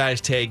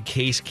franchise tag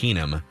Case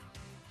Keenum.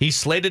 He's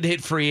slated to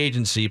hit free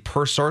agency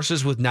per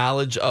sources with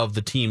knowledge of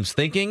the team's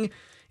thinking,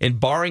 and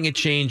barring a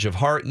change of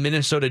heart,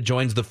 Minnesota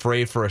joins the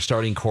fray for a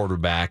starting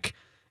quarterback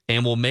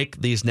and will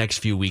make these next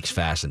few weeks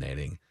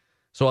fascinating.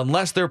 So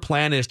unless their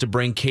plan is to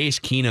bring Case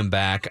Keenum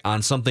back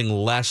on something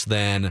less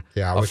than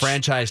a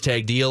franchise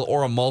tag deal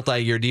or a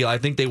multi-year deal, I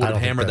think they would have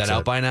hammered that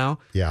out by now.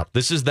 Yeah.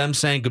 This is them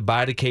saying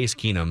goodbye to Case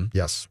Keenum.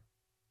 Yes.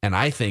 And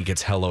I think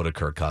it's hello to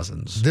Kirk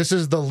Cousins. This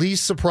is the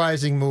least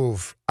surprising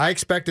move. I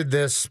expected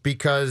this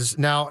because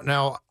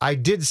now I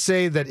did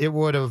say that it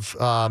would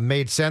have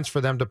made sense for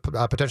them to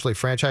potentially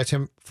franchise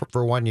him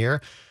for 1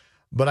 year.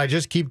 But I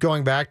just keep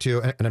going back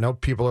to, and I know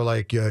people are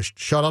like, yeah,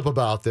 shut up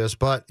about this,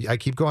 but I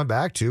keep going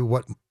back to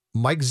what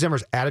Mike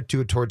Zimmer's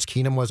attitude towards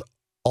Keenum was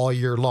all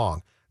year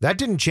long. That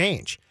didn't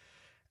change.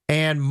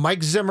 And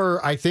Mike Zimmer,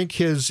 I think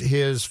his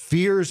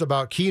fears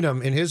about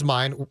Keenum in his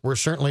mind were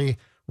certainly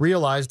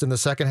realized in the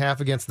second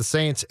half against the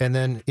Saints, and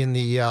then in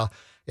the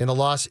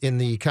loss in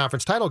the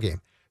conference title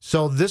game.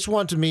 So this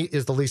one to me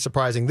is the least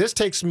surprising. This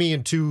takes me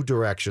in 2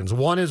 directions.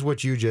 One is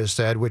what you just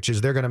said, which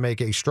is they're going to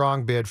make a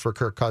strong bid for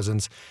Kirk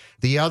Cousins.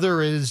 The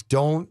other is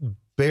don't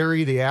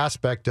bury the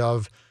aspect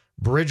of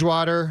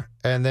Bridgewater,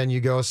 and then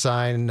you go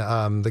sign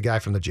the guy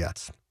from the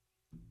Jets.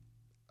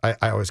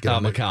 I always get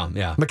McCown,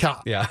 yeah.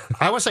 McCown. Yeah.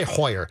 I want to say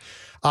Hoyer.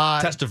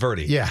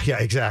 Testaverde. Yeah,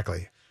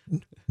 exactly.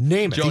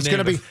 Name it. Joe He's going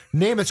to be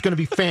Namath's going to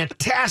be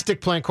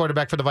fantastic playing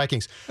quarterback for the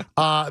Vikings.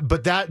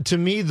 But that to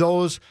me,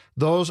 those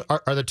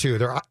are the 2.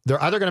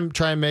 They're either going to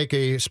try and make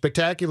a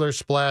spectacular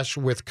splash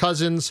with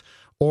Cousins,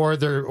 or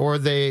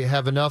they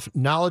have enough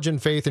knowledge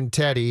and faith in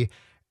Teddy,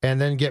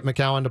 and then get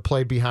McCown to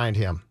play behind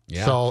him.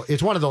 Yeah. So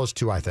it's one of those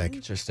 2, I think.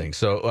 Interesting.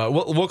 So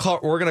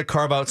we're going to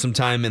carve out some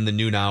time in the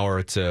noon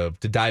hour to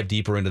dive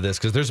deeper into this,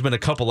 because there's been a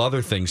couple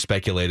other things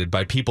speculated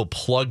by people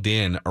plugged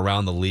in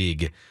around the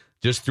league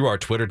just through our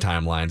Twitter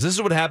timelines. This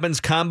is what happens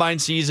combine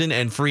season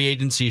and free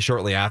agency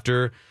shortly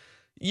after.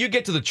 You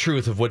get to the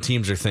truth of what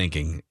teams are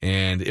thinking.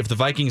 And if the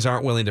Vikings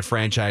aren't willing to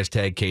franchise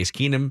tag Case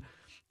Keenum,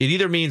 it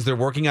either means they're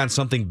working on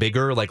something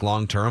bigger, like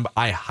long-term.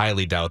 I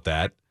highly doubt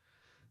that.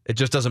 It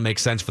just doesn't make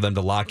sense for them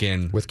to lock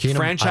in. With Keenum,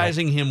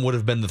 franchising him would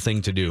have been the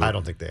thing to do. I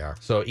don't think they are.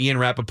 So Ian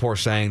Rappaport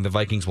saying the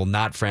Vikings will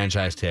not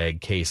franchise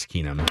tag Case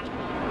Keenum.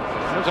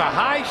 There's a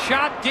high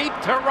shot deep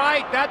to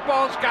right. That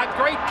ball's got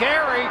great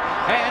carry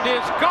and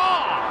is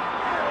gone.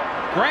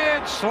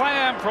 Grand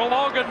slam for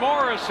Logan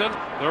Morrison.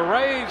 The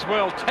Rays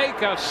will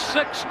take a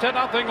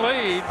 6-0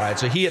 lead. All right,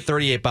 so he hit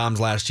 38 bombs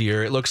last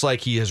year. It looks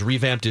like he has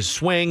revamped his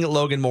swing.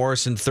 Logan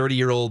Morrison,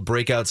 30-year-old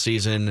breakout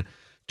season.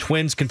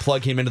 Twins can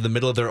plug him into the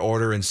middle of their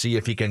order and see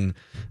if he can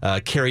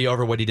carry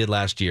over what he did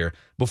last year.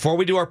 Before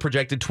we do our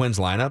projected Twins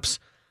lineups,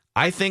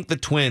 I think the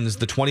Twins,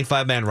 the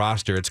 25-man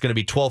roster, it's going to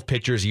be 12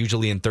 pitchers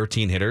usually and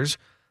 13 hitters.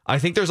 I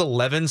think there's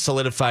 11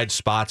 solidified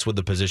spots with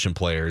the position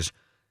players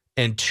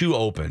and 2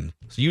 open.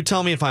 So you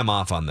tell me if I'm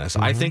off on this.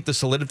 I think the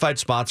solidified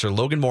spots are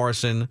Logan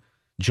Morrison,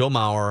 Joe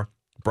Mauer,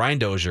 Brian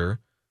Dozier,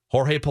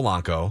 Jorge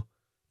Polanco,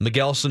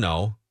 Miguel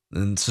Sano,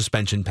 and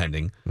suspension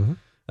pending.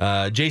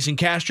 Jason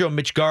Castro,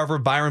 Mitch Garver,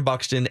 Byron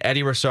Buxton,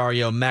 Eddie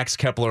Rosario, Max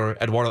Kepler,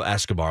 Eduardo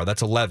Escobar.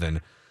 That's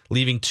 11,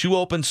 leaving 2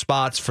 open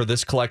spots for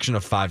this collection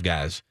of 5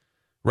 guys.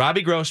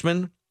 Robbie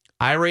Grossman,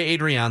 Ira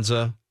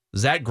Adrianza,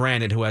 Zach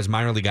Granite, who has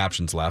minor league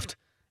options left,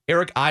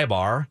 Eric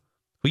Ibar,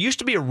 who used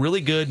to be a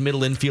really good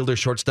middle infielder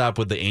shortstop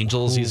with the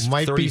Angels. He's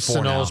might 34 be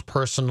Sano's now.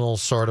 personal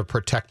sort of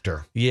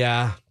protector.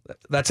 Yeah,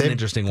 that's an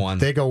interesting one.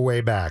 They go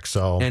way back.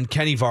 So and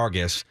Kenny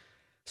Vargas.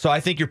 So I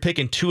think you're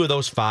picking 2 of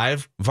those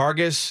 5.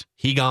 Vargas,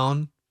 he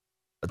gone.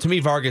 To me,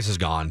 Vargas is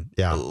gone.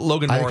 Yeah,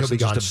 Logan I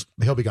think Morrison.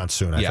 he'll be gone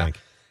soon. I think.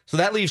 So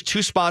that leaves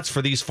 2 spots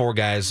for these 4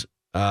 guys.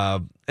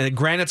 And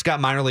Granite's got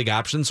minor league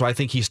options, so I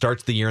think he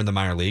starts the year in the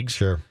minor leagues.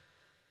 Sure.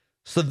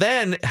 So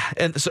then,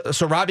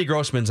 so Robbie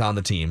Grossman's on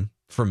the team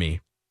for me.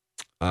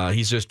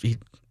 He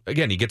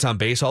gets on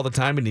base all the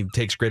time and he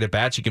takes great at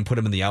bats. You can put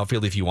him in the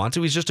outfield if you want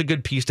to. He's just a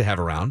good piece to have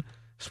around.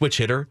 Switch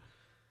hitter.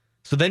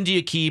 So then do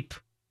you keep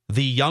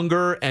the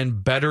younger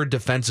and better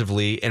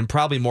defensively and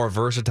probably more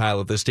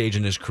versatile at this stage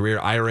in his career,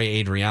 Ira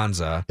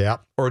Adrianza? Yeah.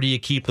 Or do you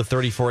keep the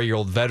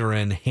 34-year-old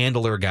veteran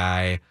handler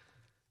guy,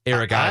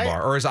 Eric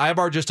Ibar? Or is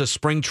Ibar just a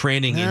spring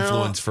training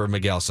influence for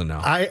Miguel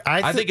Sano?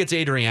 I think it's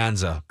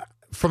Adrianza.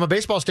 From a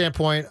baseball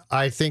standpoint,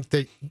 I think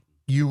that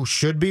you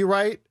should be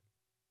right.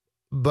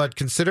 But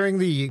considering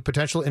the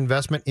potential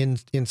investment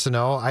in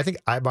Sano, I think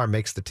Ibar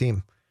makes the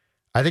team.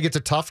 I think it's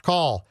a tough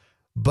call.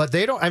 But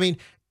they don't, I mean,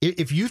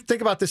 if you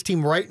think about this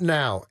team right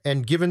now,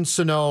 and given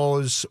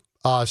Sano's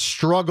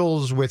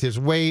struggles with his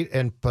weight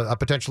and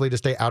potentially to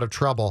stay out of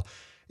trouble,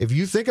 if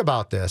you think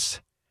about this,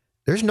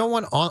 there's no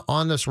one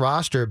on this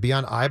roster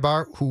beyond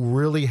Ibar who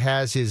really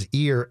has his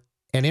ear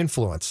and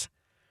influence.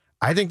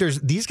 I think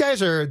these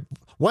guys are,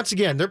 once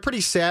again, they're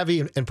pretty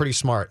savvy and pretty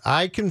smart.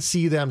 I can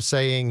see them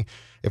saying,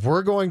 if we're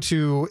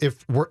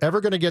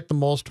ever going to get the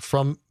most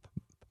from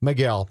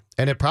Miguel,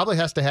 and it probably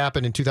has to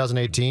happen in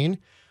 2018,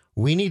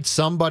 we need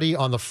somebody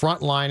on the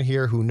front line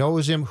here who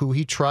knows him, who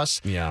he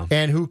trusts,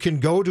 and who can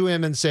go to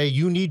him and say,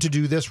 you need to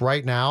do this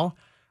right now.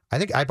 I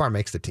think Ibar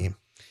makes the team.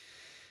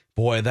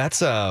 Boy,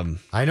 that's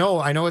I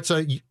know it's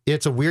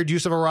a weird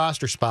use of a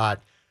roster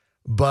spot,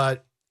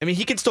 but I mean,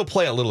 he can still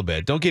play a little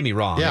bit. Don't get me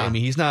wrong. Yeah. I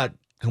mean, he's not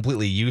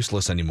completely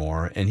useless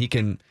anymore, and he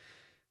can,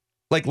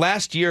 like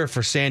last year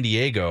for San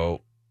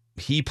Diego,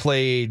 he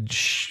played.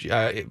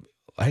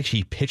 Actually,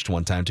 he pitched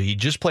one time too. He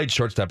just played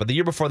shortstop, but the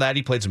year before that,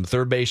 he played some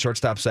third base,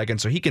 shortstop, second.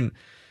 So he can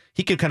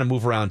kind of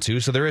move around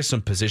too. So there is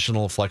some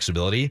positional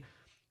flexibility.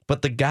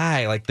 But the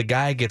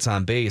guy gets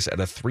on base at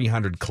a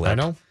 300 clip. I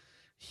know.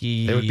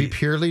 It would be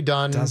purely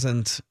done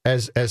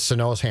as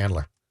Sano's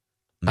handler.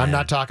 Man. I'm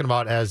not talking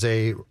about as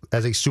a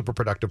super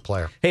productive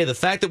player. Hey, the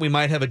fact that we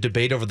might have a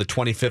debate over the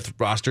 25th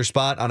roster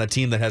spot on a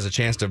team that has a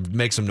chance to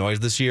make some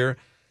noise this year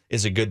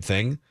is a good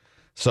thing.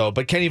 So,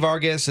 but Kenny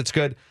Vargas, it's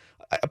good.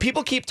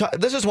 People keep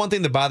this is one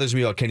thing that bothers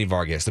me about Kenny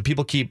Vargas. That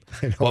people keep,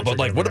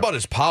 what about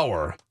his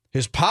power?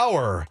 His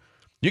power.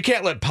 You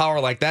can't let power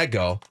like that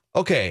go.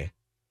 Okay.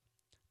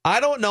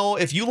 I don't know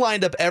if you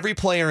lined up every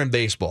player in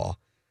baseball,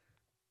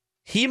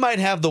 he might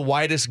have the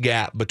widest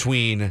gap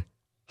between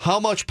how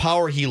much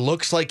power he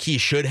looks like he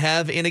should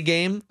have in a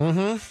game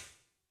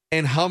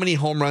and how many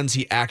home runs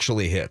he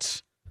actually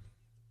hits.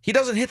 He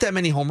doesn't hit that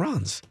many home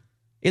runs.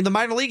 In the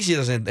minor leagues, he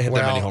doesn't hit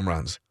that many home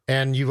runs.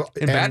 In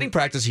batting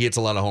practice, he hits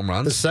a lot of home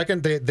runs. The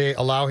second they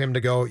allow him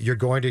to go, you're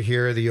going to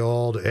hear the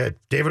old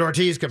David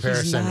Ortiz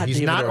comparison.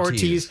 He's not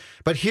Ortiz.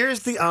 But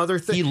here's the other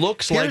thing. He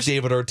looks like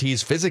David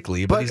Ortiz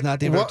physically, but he's not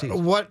David Ortiz.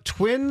 What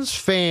Twins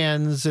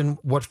fans and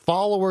what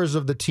followers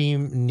of the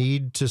team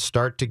need to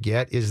start to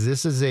get is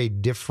this is a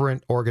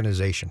different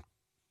organization.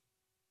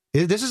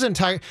 This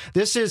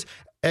is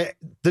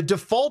the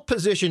default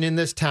position in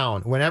this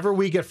town. Whenever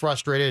we get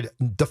frustrated,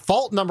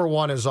 default number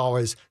one is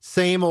always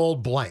same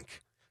old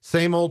blank.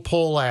 Same old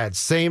Pohlads,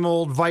 same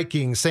old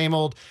Vikings, same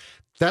old.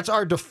 That's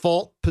our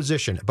default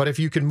position. But if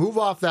you can move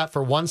off that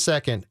for 1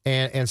 second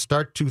and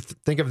start to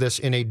think of this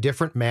in a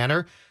different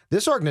manner,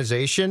 this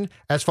organization,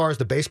 as far as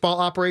the baseball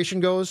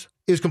operation goes,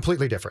 is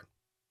completely different.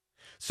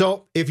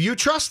 So if you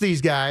trust these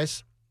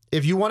guys,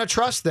 if you want to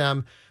trust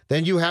them,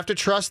 then you have to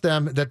trust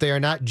them that they are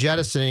not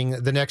jettisoning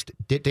the next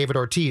David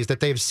Ortiz,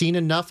 that they've seen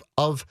enough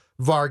of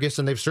Vargas,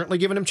 and they've certainly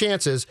given him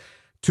chances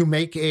to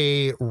make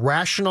a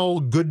rational,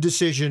 good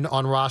decision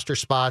on roster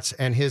spots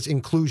and his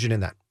inclusion in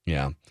that.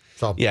 Yeah.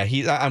 So yeah,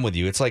 I'm with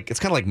you. It's kind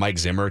of like Mike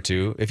Zimmer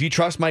too. If you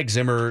trust Mike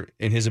Zimmer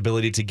in his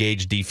ability to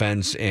gauge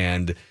defense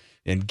and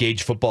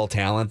gauge football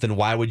talent, then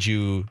why would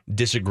you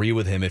disagree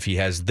with him if he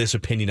has this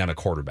opinion on a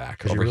quarterback?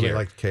 Because you really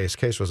like Case.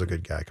 Case was a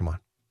good guy. Come on.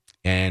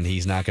 And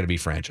he's not going to be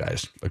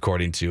franchised,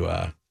 according to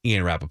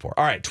Ian Rappaport.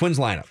 All right, Twins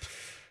lineup.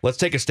 Let's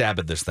take a stab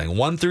at this thing.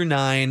 1 through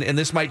 9, and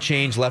this might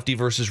change lefty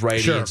versus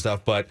righty and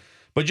stuff, but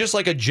just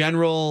like a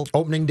general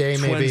opening day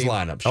Twins maybe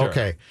lineup. Sure.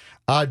 Okay.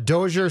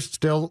 Dozier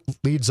still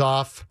leads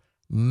off.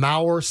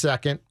 Mauer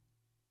second.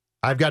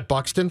 I've got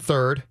Buxton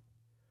third.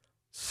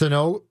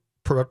 Sano,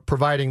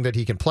 providing that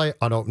he can play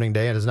on opening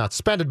day and is not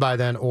suspended by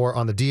then, or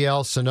on the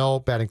DL. Sano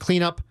batting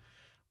cleanup.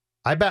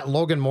 I bet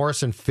Logan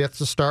Morrison 5th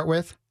to start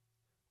with,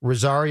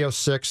 Rosario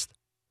 6th,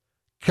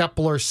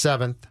 Kepler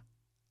 7th,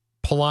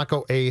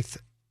 Polanco 8th,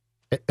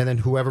 and then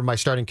whoever my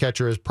starting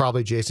catcher is,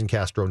 probably Jason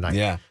Castro 9th.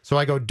 Yeah. So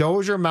I go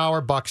Dozier,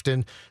 Mauer,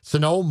 Buxton,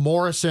 Sano,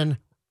 Morrison,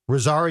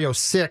 Rosario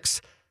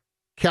 6,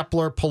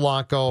 Kepler,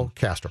 Polanco,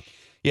 Castro.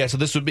 Yeah, so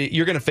this would be,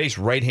 you're going to face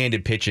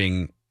right-handed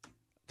pitching,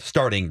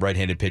 starting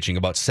right-handed pitching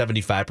about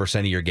 75%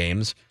 of your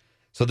games.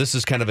 So this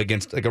is kind of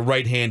against like a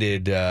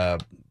right-handed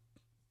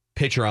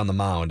pitcher on the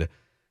mound.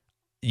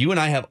 You and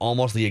I have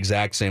almost the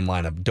exact same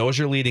lineup.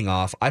 Dozier leading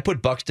off. I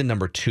put Buxton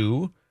number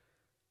 2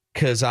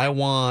 because I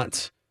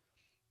want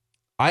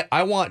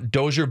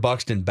Dozier,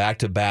 Buxton back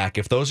to back.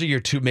 If those are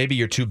your two, maybe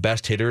your two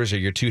best hitters or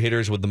your two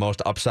hitters with the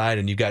most upside,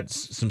 and you've got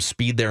some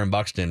speed there in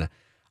Buxton,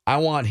 I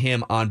want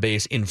him on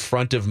base in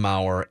front of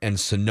Mauer and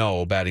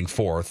Sano batting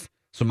 4th.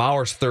 So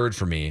Mauer's 3rd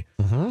for me.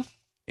 Mm-hmm.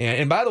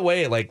 And by the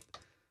way, like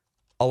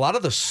a lot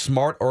of the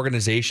smart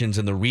organizations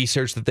and the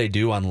research that they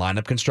do on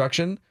lineup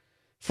construction,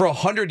 for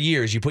 100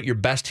 years, you put your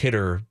best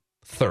hitter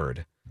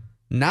 3rd.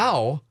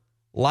 Now,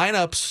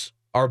 lineups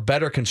are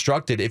better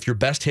constructed if your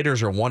best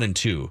hitters are 1 and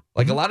 2.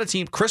 Like a lot of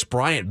teams, Chris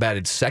Bryant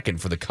batted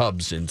 2nd for the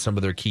Cubs in some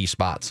of their key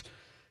spots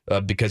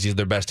because he's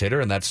their best hitter,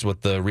 and that's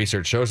what the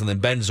research shows. And then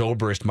Ben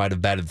Zobrist might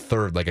have batted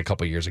 3rd like a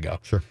couple years ago.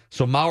 Sure.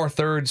 So Mauer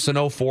 3rd,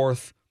 Sano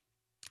 4th,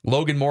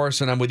 Logan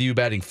Morrison, I'm with you,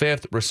 batting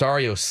 5th,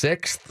 Rosario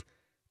 6th,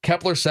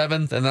 Kepler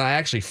 7th, and then I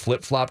actually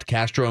flip-flopped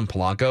Castro and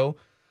Polanco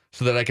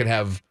so that I could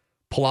have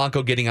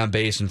Polanco getting on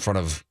base in front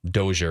of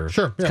Dozier.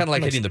 Sure. It's kind of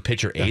like hitting the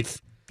pitcher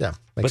 8th. Yeah.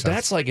 But Makes sense.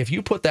 that's like, if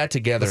you put that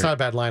together. That's not a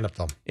bad lineup,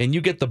 though. And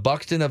you get the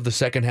Buxton of the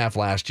second half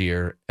last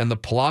year and the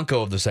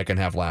Polanco of the second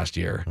half last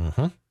year.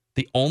 Mm-hmm.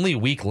 The only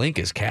weak link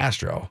is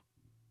Castro.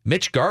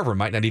 Mitch Garver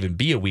might not even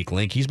be a weak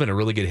link. He's been a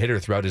really good hitter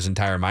throughout his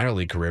entire minor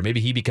league career. Maybe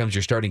he becomes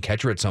your starting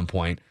catcher at some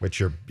point.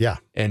 Yeah.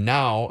 And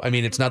now, I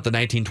mean, it's not the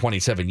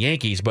 1927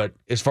 Yankees, but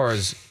as far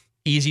as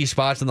easy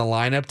spots in the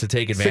lineup to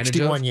take advantage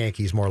 61 of.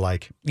 Yankees, more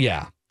like.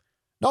 Yeah.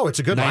 No, it's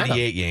a good 98 lineup.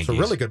 Yankees. It's a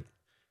really good.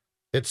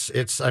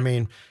 I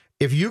mean,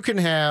 if you can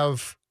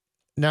have.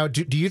 Now,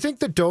 do you think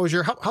that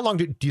Dozier, how long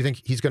do you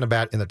think he's going to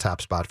bat in the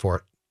top spot for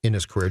it in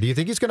his career? Do you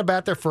think he's going to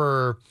bat there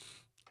for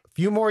a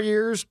few more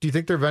years? Do you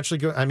think they're eventually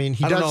going? I mean,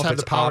 he does have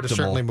the power to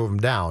certainly move him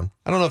down.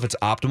 I don't know if it's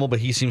optimal, but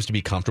he seems to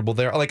be comfortable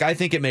there. Like, I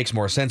think it makes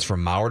more sense for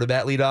Mauer to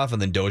bat leadoff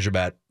and then Dozier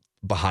bat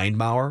behind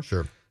Mauer.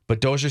 Sure. But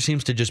Dozier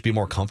seems to just be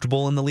more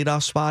comfortable in the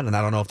leadoff spot, and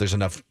I don't know if there's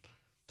enough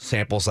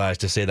sample size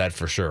to say that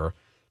for sure.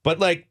 But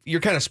like,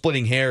 you're kind of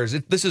splitting hairs.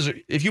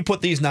 If you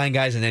put these 9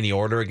 guys in any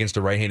order against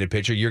a right-handed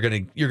pitcher, you're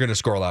gonna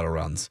score a lot of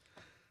runs.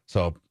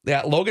 So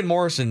yeah, Logan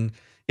Morrison,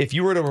 if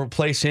you were to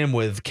replace him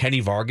with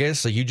Kenny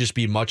Vargas, you'd just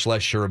be much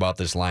less sure about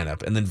this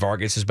lineup. And then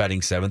Vargas is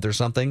batting 7th or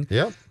something.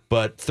 Yep.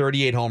 But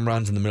 38 home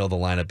runs in the middle of the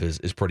lineup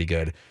is pretty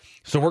good.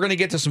 So we're gonna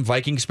get to some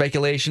Viking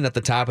speculation at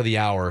the top of the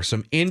hour.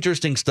 Some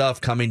interesting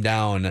stuff coming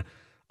down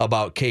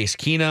about Case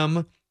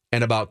Keenum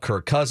and about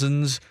Kirk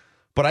Cousins.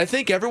 But I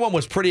think everyone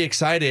was pretty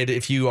excited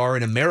if you are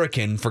an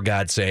American, for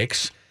God's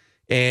sakes,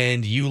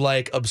 and you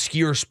like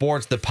obscure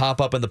sports that pop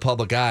up in the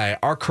public eye.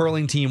 Our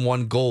curling team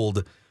won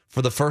gold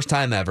for the first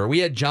time ever. We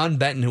had John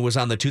Benton, who was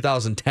on the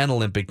 2010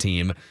 Olympic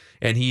team,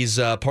 and he's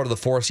part of the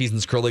Four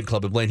Seasons Curling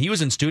Club in Blaine. He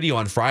was in studio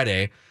on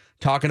Friday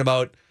talking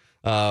about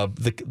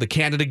the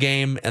Canada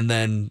game and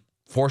then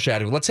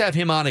foreshadowing. Let's have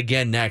him on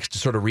again next to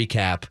sort of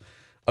recap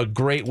a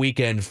great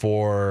weekend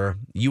for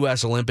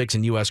U.S. Olympics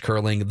and U.S.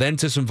 curling, then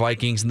to some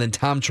Vikings, and then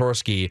Tom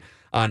Chorsky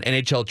on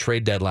NHL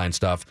trade deadline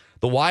stuff.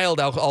 The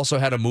Wild also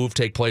had a move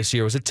take place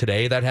here. Was it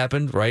today that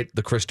happened, right?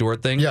 The Chris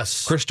Stewart thing?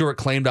 Yes. Chris Stewart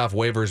claimed off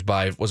waivers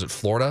by, was it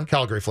Florida?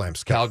 Calgary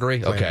Flames.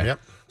 Calgary? Okay.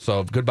 Yep.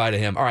 So goodbye to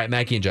him. All right,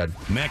 Mackey and Judd.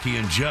 Mackey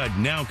and Judd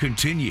now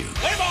continue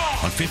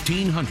on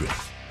 1500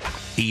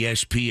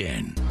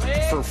 ESPN.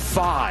 For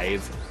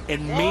 5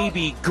 and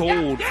maybe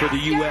gold for the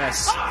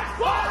U.S.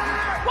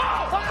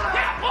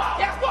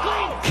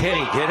 Can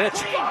he get it?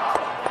 He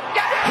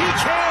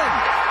can!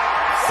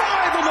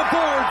 5 on the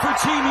board for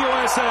Team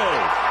USA.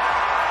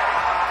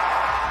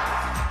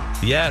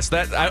 Yes,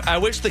 that I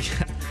wish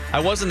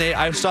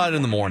I saw it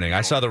in the morning.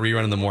 I saw the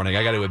rerun in the morning.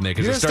 I got to admit,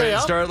 because it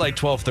started like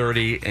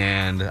 12:30,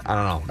 and I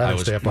don't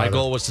know. My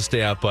goal was to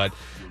stay up, but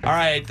all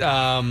right.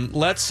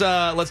 Let's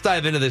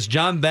dive into this.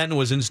 John Benton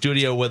was in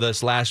studio with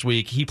us last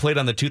week. He played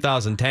on the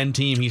 2010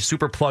 team. He's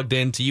super plugged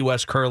into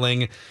U.S.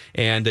 curling,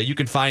 and you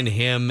can find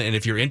him. And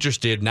if you're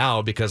interested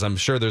now, because I'm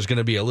sure there's going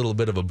to be a little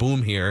bit of a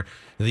boom here,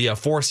 the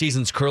Four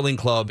Seasons Curling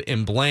Club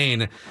in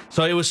Blaine.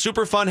 So it was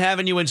super fun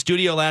having you in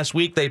studio last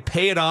week. They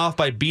pay it off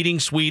by beating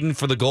Sweden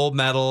for the gold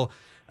medal.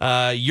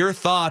 Your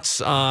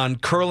thoughts on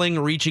curling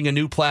reaching a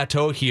new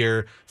plateau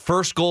here?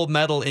 First gold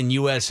medal in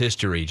U.S.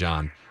 history,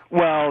 John.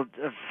 Well,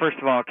 first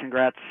of all,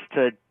 congrats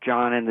to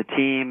John and the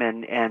team,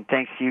 and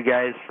thanks to you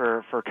guys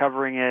for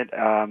covering it.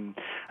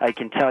 I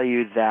can tell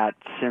you that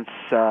since,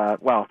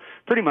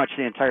 pretty much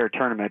the entire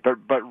tournament,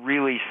 but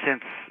really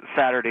since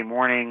Saturday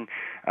morning,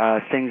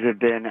 things have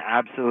been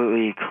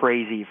absolutely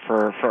crazy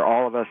for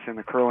all of us in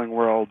the curling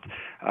world.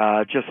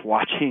 Just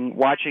watching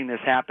this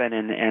happen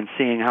and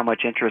seeing how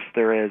much interest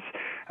there is.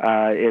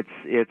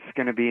 It's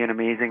going to be an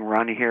amazing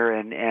run here,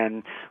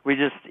 and we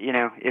just,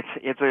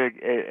 it's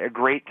a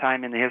great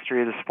time in the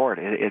history of the sport.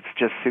 It's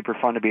just super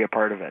fun to be a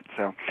part of it.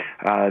 So,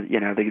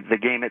 the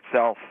game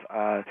itself,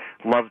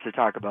 love to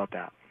talk about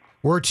that.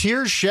 Were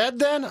tears shed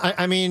then?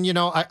 I mean,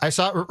 I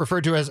saw it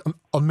referred to as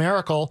a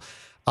miracle.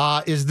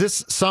 Is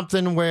this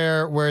something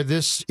where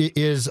this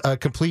is a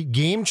complete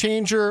game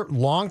changer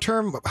long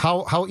term?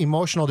 How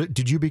emotional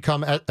did you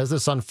become as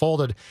this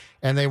unfolded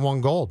and they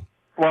won gold?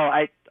 Well,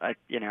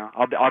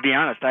 I'll be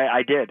honest.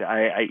 I did.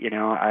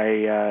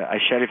 I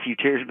shed a few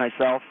tears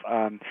myself.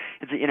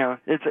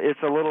 It's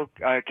a little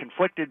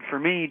conflicted for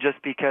me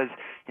just because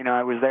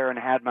I was there and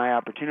had my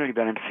opportunity,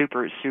 but I'm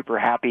super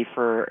happy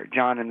for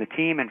John and the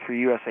team and for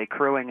USA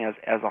Curling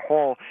as a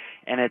whole.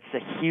 And it's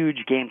a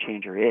huge game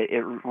changer.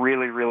 It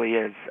really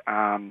is.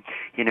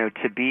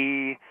 To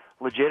be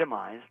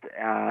legitimized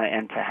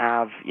and to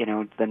have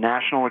the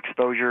national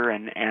exposure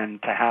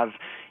and to have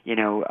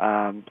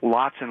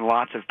lots and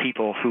lots of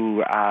people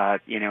who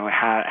have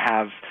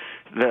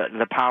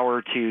the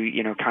power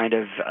to kind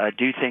of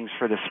do things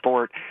for the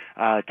sport,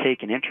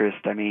 take an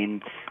interest. I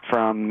mean,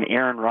 from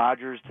Aaron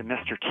Rodgers to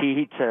Mr.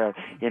 T to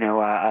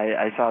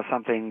I saw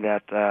something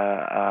that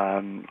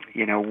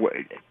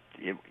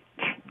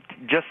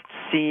just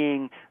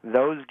seeing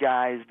those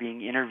guys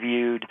being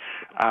interviewed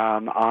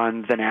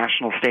on the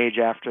national stage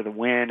after the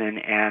win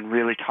and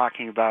really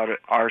talking about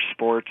our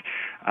sport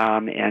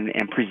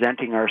and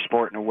presenting our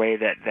sport in a way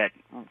that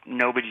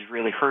nobody's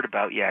really heard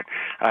about yet.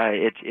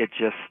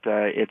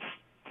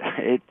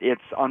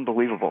 It's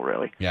unbelievable,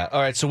 really. Yeah.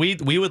 All right. So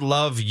we would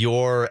love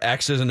your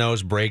X's and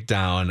O's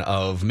breakdown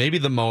of maybe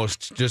the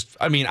most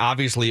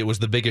obviously it was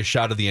the biggest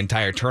shot of the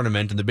entire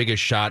tournament and the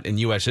biggest shot in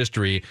U.S.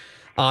 history.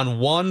 On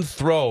one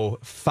throw,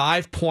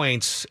 5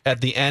 points at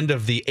the end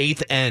of the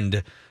eighth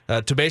end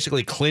to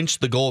basically clinch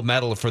the gold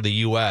medal for the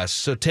U.S.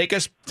 So take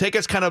us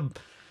kind of,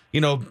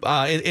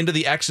 into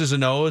the X's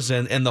and O's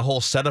and the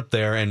whole setup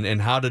there,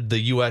 and how did the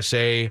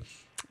USA,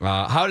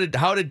 how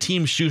did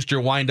Team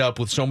Schuster wind up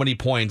with so many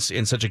points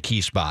in such a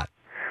key spot?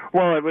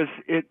 Well, it was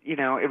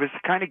the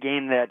kind of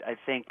game that I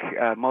think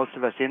most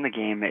of us in the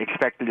game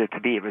expected it to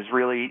be. It was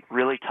really,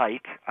 really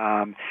tight,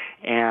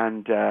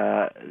 and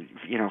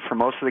for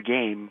most of the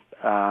game,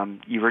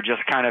 you were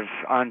just kind of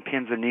on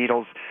pins and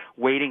needles,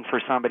 waiting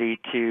for somebody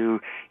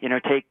to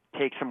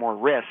take some more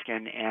risk,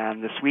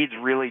 and the Swedes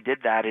really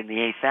did that in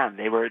the eighth end.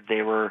 They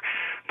were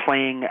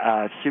playing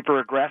super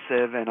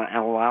aggressive and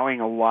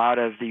allowing a lot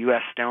of the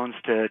U.S. stones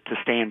to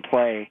stay in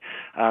play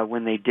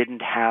when they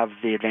didn't have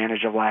the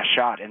advantage of last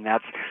shot, and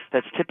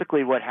that's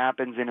typically what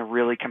happens in a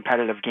really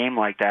competitive game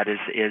like that.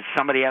 Is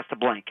somebody has to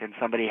blink and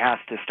somebody has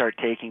to start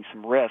taking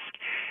some risk,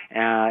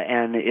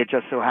 and it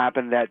just so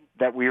happened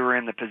that we were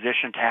in the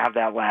position to have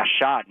that last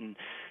shot. And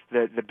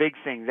the big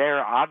thing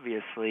there,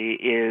 obviously,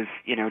 is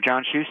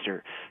John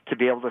Schuster to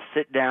be able to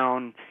sit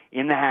down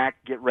in the hack,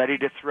 get ready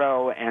to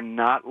throw, and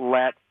not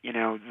let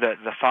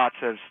the thoughts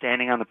of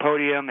standing on the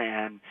podium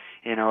and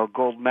a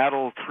gold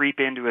medal creep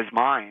into his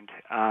mind.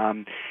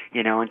 And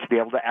to be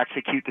able to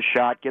execute the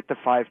shot, get the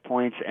 5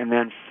 points, and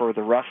then for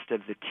the rest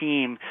of the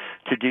team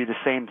to do the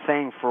same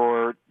thing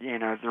for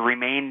the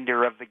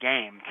remainder of the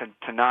game,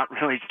 to not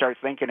really start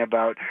thinking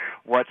about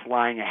what's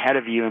lying ahead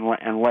of you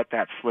and let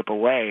that slip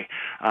away.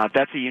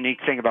 That's a unique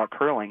thing about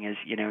curling is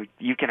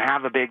you can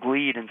have a big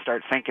lead and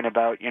start thinking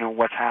about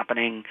what's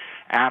happening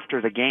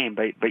after the game,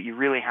 but you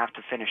really have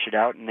to finish it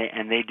out, and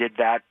they did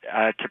that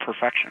to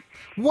perfection.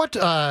 What,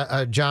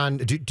 John,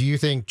 do you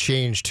think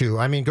changed too?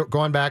 I mean,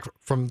 going back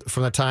from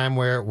the time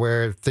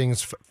where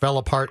things fell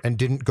apart and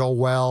didn't go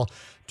well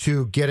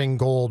to getting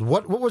gold,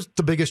 what was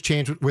the biggest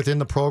change within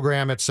the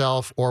program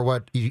itself, or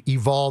what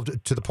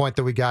evolved to the point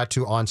that we got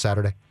to on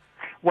Saturday?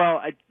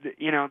 Well,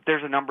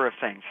 there's a number of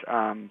things.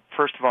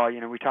 First of all,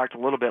 we talked a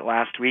little bit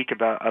last week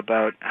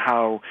about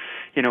how,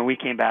 we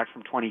came back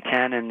from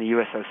 2010 and the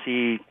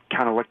USOC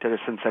kind of looked at us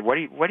and said, "What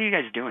are you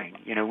guys doing?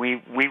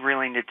 We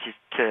really need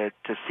to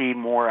see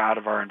more out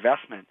of our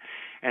investment."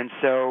 And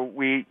so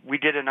we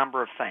did a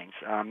number of things.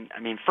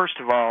 First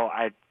of all,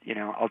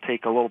 I'll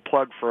take a little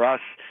plug for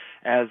us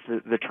as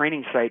the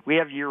training site. We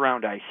have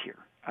year-round ice here.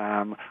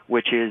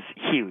 Which is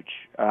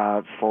huge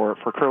for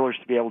curlers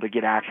to be able to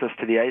get access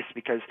to the ice,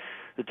 because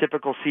the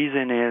typical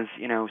season is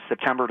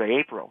September to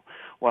April.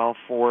 Well,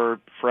 for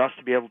us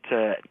to be able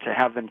to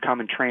have them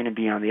come and train and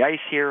be on the ice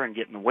here and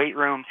get in the weight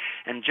room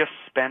and just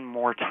spend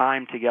more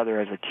time together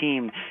as a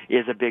team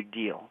is a big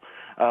deal.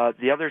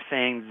 The other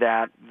thing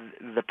that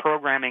the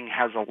programming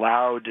has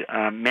allowed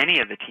many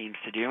of the teams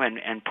to do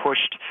and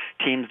pushed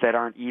teams that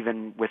aren't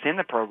even within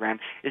the program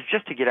is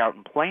just to get out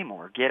and play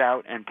more, get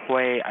out and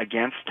play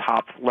against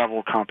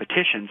top-level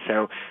competition.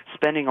 So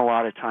spending a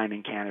lot of time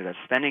in Canada,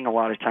 spending a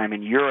lot of time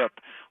in Europe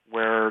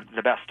where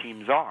the best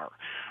teams are.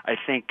 I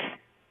think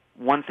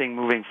one thing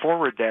moving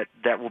forward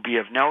that will be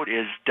of note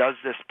is, does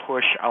this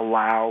push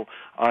allow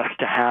us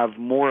to have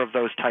more of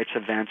those types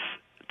of events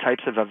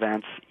types of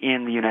events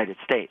in the United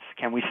States?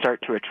 Can we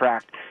start to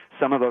attract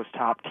some of those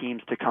top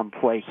teams to come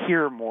play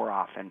here more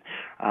often?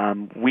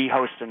 We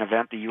host an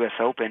event, the U.S.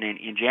 Open,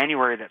 in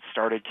January that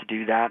started to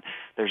do that.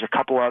 There's a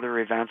couple other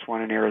events,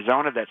 one in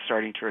Arizona, that's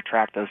starting to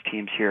attract those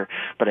teams here.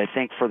 But I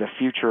think for the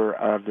future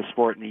of the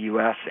sport in the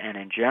U.S. and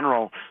in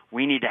general,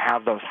 we need to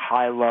have those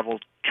high-level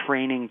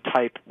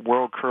training-type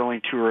World Curling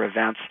Tour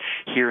events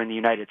here in the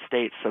United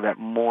States so that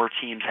more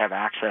teams have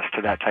access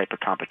to that type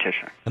of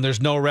competition. And there's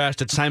no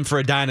rest. It's time for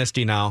a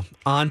dynasty now.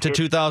 On to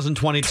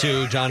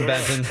 2022, John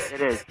Benton.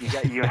 It is.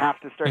 You have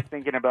to start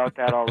thinking about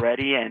that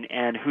already,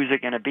 and who's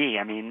it going to be?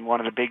 I mean,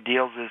 one of the big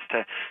deals is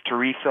to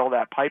refill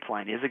that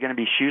pipeline. Is it going to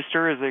be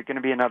Schuster? Is it going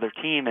to be another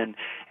team? And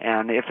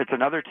if it's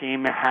another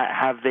team,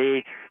 have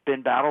they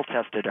been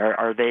battle-tested?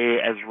 Are they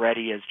as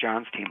ready as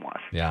John's team was?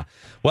 Yeah.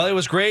 Well, it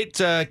was great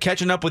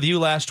catching up with you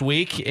last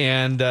week,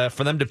 and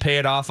for them to pay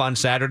it off on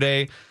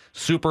Saturday,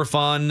 super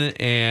fun.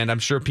 And I'm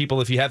sure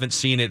people, if you haven't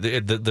seen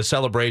it, the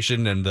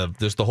celebration and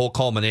the whole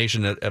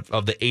culmination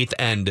of the eighth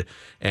end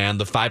and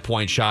the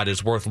 5-point shot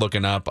is worth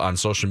looking up on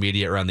social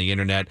media or on the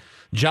internet.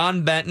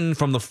 John Benton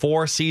from the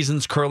Four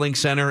Seasons Curling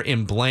Center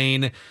in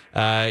Blaine.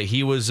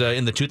 He was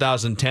in the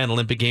 2010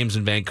 Olympic Games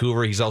in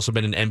Vancouver. He's also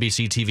been an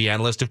NBC TV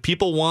analyst. If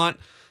people want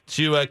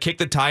to kick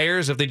the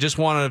tires, if they just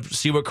want to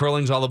see what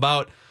curling's all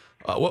about,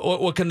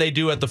 what can they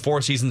do at the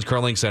Four Seasons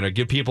Curling Center?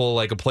 Give people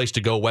like a place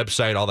to go,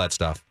 website, all that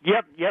stuff.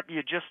 Yep.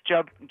 You just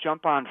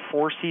jump on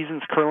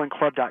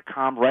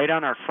fourseasonscurlingclub.com. Right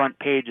on our front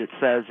page, it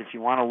says if you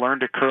want to learn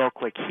to curl,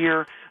 click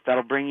here.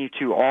 That'll bring you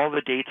to all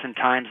the dates and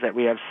times that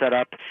we have set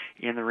up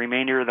in the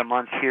remainder of the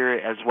month here,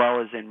 as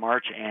well as in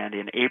March and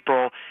in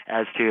April,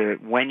 as to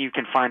when you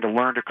can find a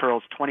Learn to Curl.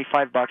 It's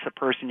 $25 a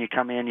person. You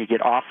come in, you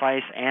get off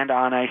ice and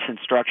on ice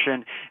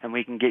instruction, and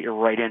we can get you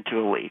right into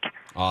a league.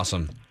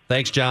 Awesome.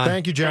 Thanks, John.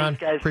 Thank you, John.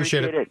 Thanks, guys.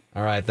 Appreciate it.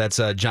 All right, that's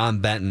John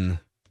Benton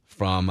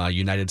from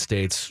United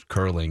States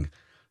Curling.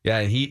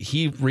 Yeah,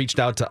 he reached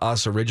out to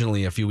us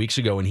originally a few weeks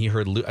ago, and he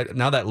heard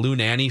now that Lou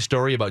Nanne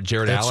story about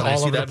Jared Allen. I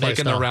see that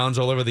making the rounds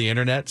all over the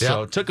internet. Yep.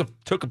 So it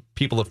took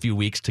people a few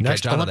weeks to catch on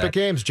to that. Next Olympic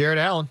Games, Jared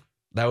Allen.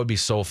 That would be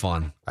so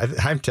fun.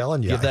 I'm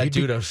telling you. Give that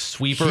dude a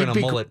sweeper and a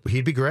mullet.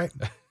 He'd be great.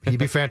 He'd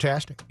be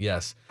fantastic.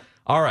 Yes.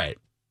 All right.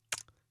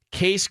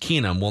 Case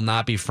Keenum will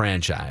not be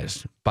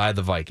franchised by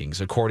the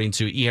Vikings, according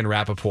to Ian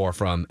Rappaport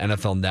from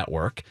NFL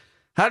Network.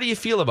 How do you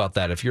feel about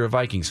that if you're a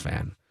Vikings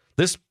fan?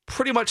 This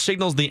pretty much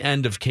signals the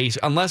end of Case,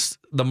 unless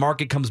the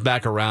market comes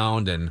back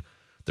around and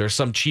there's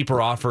some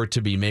cheaper offer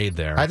to be made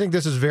there. I think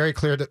this is very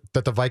clear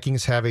that the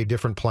Vikings have a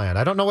different plan.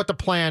 I don't know what the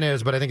plan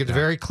is, but I think it's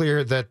very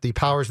clear that the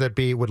powers that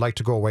be would like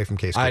to go away from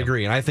Case Keenum. I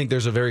agree, and I think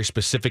there's a very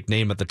specific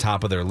name at the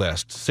top of their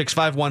list.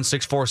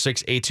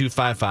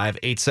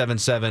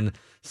 651-646-8255,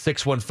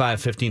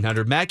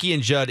 877-615-1500. Mackey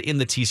and Judd in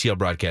the TCL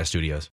broadcast studios.